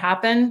waiting to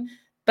happen,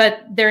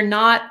 but they're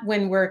not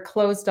when we're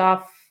closed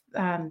off,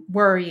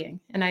 worrying.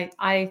 And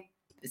I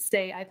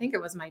say, I think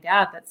it was my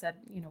dad that said,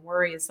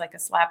 worry is like a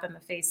slap in the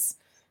face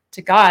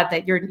to God,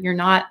 that you're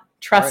not Right.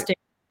 trusting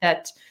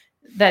that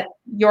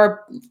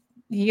your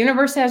the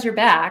universe has your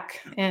back.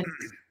 And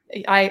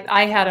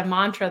I had a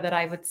mantra that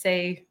I would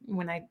say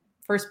when I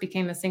first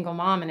became a single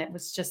mom, and it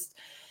was just,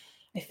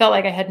 I felt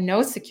like I had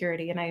no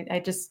security, and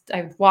I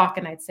would walk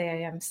and I'd say,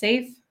 I am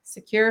safe,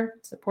 secure,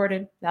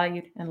 supported,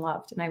 valued, and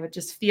loved. And I would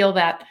just feel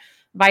that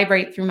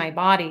vibrate through my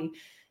body.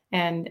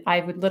 And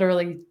I would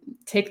literally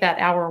take that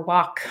hour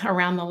walk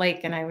around the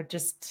lake, and I would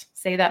just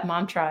say that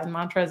mantra. And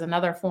mantra is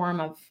another form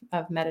of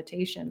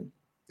meditation.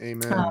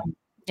 Amen.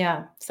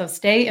 Yeah. So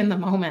stay in the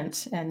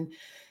moment and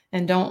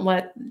don't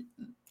let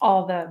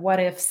all the what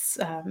ifs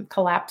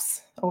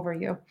collapse over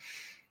you.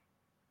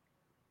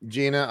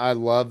 Gina, I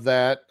love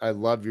that. I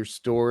love your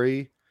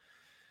story.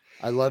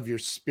 I love your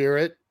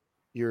spirit.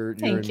 You're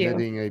Thank you.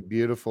 emitting a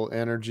beautiful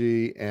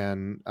energy,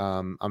 and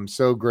I'm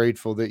so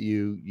grateful that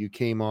you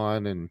came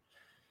on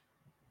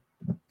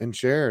and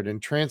shared and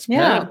Yeah.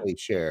 transparently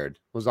shared.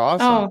 It was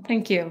awesome. Oh,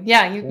 thank you.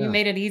 Yeah, you Yeah.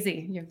 made it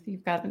easy.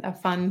 You've got a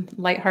fun,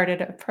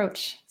 lighthearted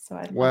approach. So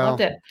I loved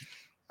Well, it.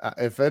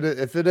 if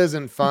it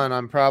isn't fun,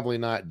 I'm probably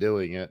not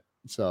doing it.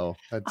 So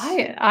that's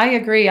I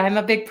agree. I'm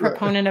a big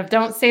proponent of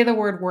don't say the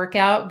word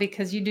workout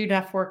because you do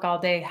enough work all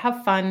day.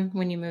 Have fun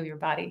when you move your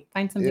body.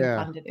 Find something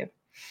yeah, fun to do.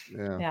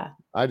 yeah. Yeah,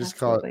 I just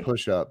call it absolutely.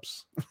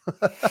 push-ups.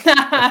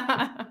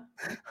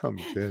 I'm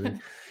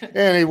kidding.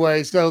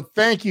 Anyway, so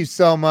thank you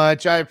so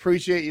much. I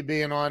appreciate you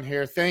being on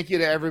here. Thank you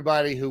to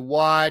everybody who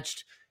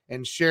watched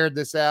and shared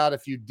this out.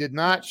 If you did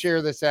not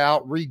share this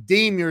out,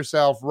 redeem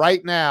yourself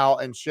right now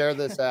and share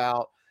this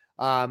out.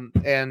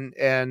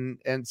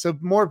 And so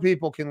more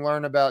people can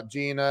learn about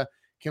Gina,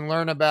 can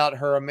learn about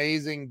her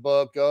amazing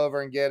book. Go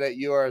over and get it.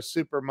 You Are a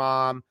Super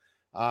Mom.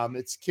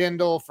 It's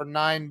Kindle for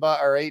 $9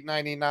 or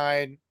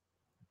 $8.99,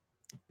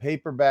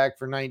 paperback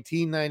for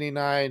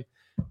 $19.99.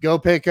 Go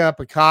pick up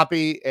a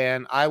copy,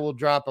 and I will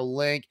drop a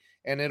link.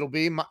 And it'll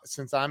be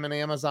since I'm an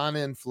Amazon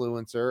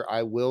influencer,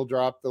 I will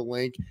drop the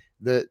link,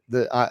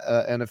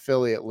 an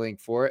affiliate link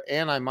for it,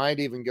 and I might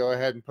even go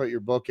ahead and put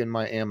your book in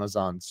my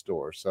Amazon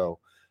store. So,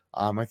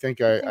 I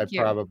think I Thank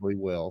you. probably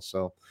will.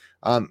 So,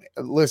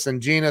 listen,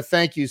 Gina,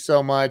 thank you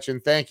so much,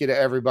 and thank you to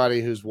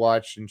everybody who's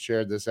watched and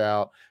shared this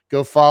out.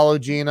 Go follow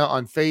Gina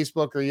on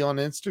Facebook. Are you on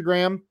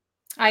Instagram?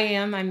 I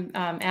am. I'm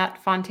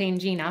at Fontaine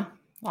Gina.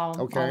 All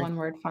Okay. one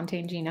word,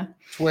 Fontaine Gina.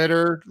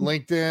 Twitter,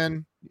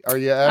 LinkedIn. Are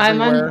you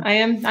everywhere?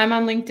 I'm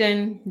on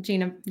LinkedIn.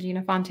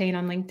 Gina Fontaine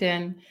on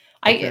LinkedIn.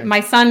 Okay. My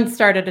son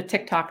started a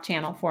TikTok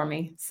channel for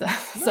me, so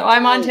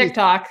I'm on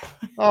TikTok.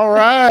 All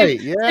right,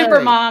 yeah.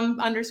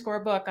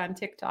 Supermom_book on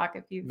TikTok.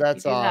 If you do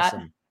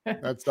awesome.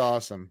 that. That's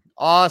awesome.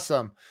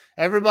 Awesome.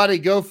 Everybody,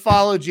 go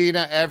follow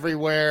Gina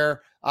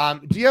everywhere.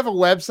 Do you have a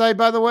website,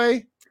 by the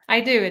way?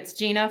 I do. It's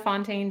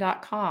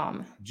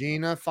ginafontaine.com.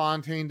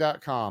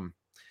 ginafontaine.com.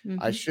 Mm-hmm.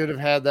 I should have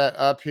had that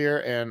up here,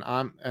 and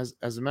I'm as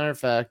a matter of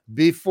fact,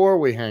 before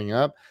we hang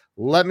up,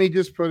 let me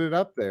just put it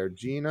up there.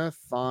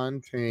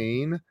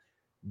 ginafontaine.com,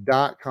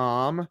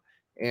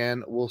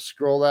 and we'll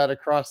scroll that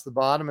across the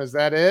bottom. Is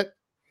that it?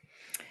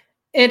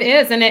 It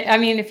is. And I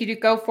mean, if you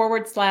go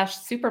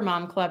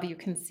 /Supermom Club, you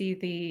can see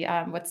the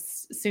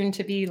what's soon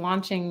to be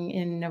launching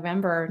in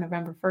November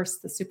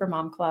 1st, the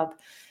Supermom Club.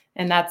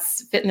 And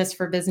that's fitness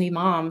for busy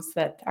moms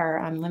that are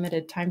on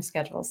limited time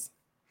schedules.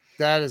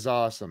 That is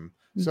awesome.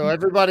 Mm-hmm. So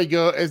everybody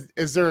go.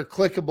 Is there a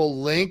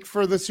clickable link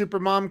for the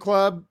Supermom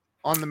Club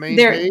on the main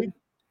page?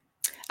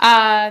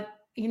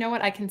 You know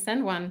what? I can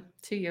send one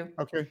to you.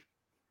 Okay.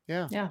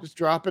 Yeah. Just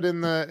drop it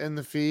in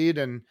the feed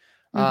and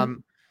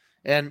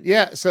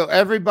so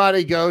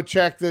everybody go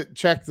check the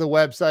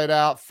website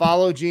out.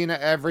 Follow Gina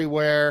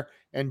everywhere.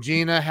 And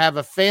Gina, have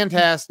a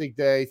fantastic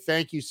day.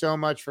 Thank you so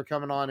much for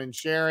coming on and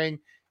sharing.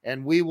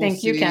 And we will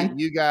see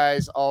you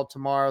guys all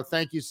tomorrow.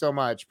 Thank you so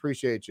much.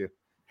 Appreciate you.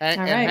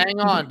 Hang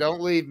on.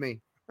 Don't leave me.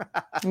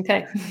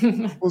 Okay.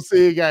 We'll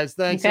see you guys.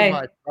 Thanks so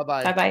much.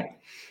 Bye-bye. Bye-bye.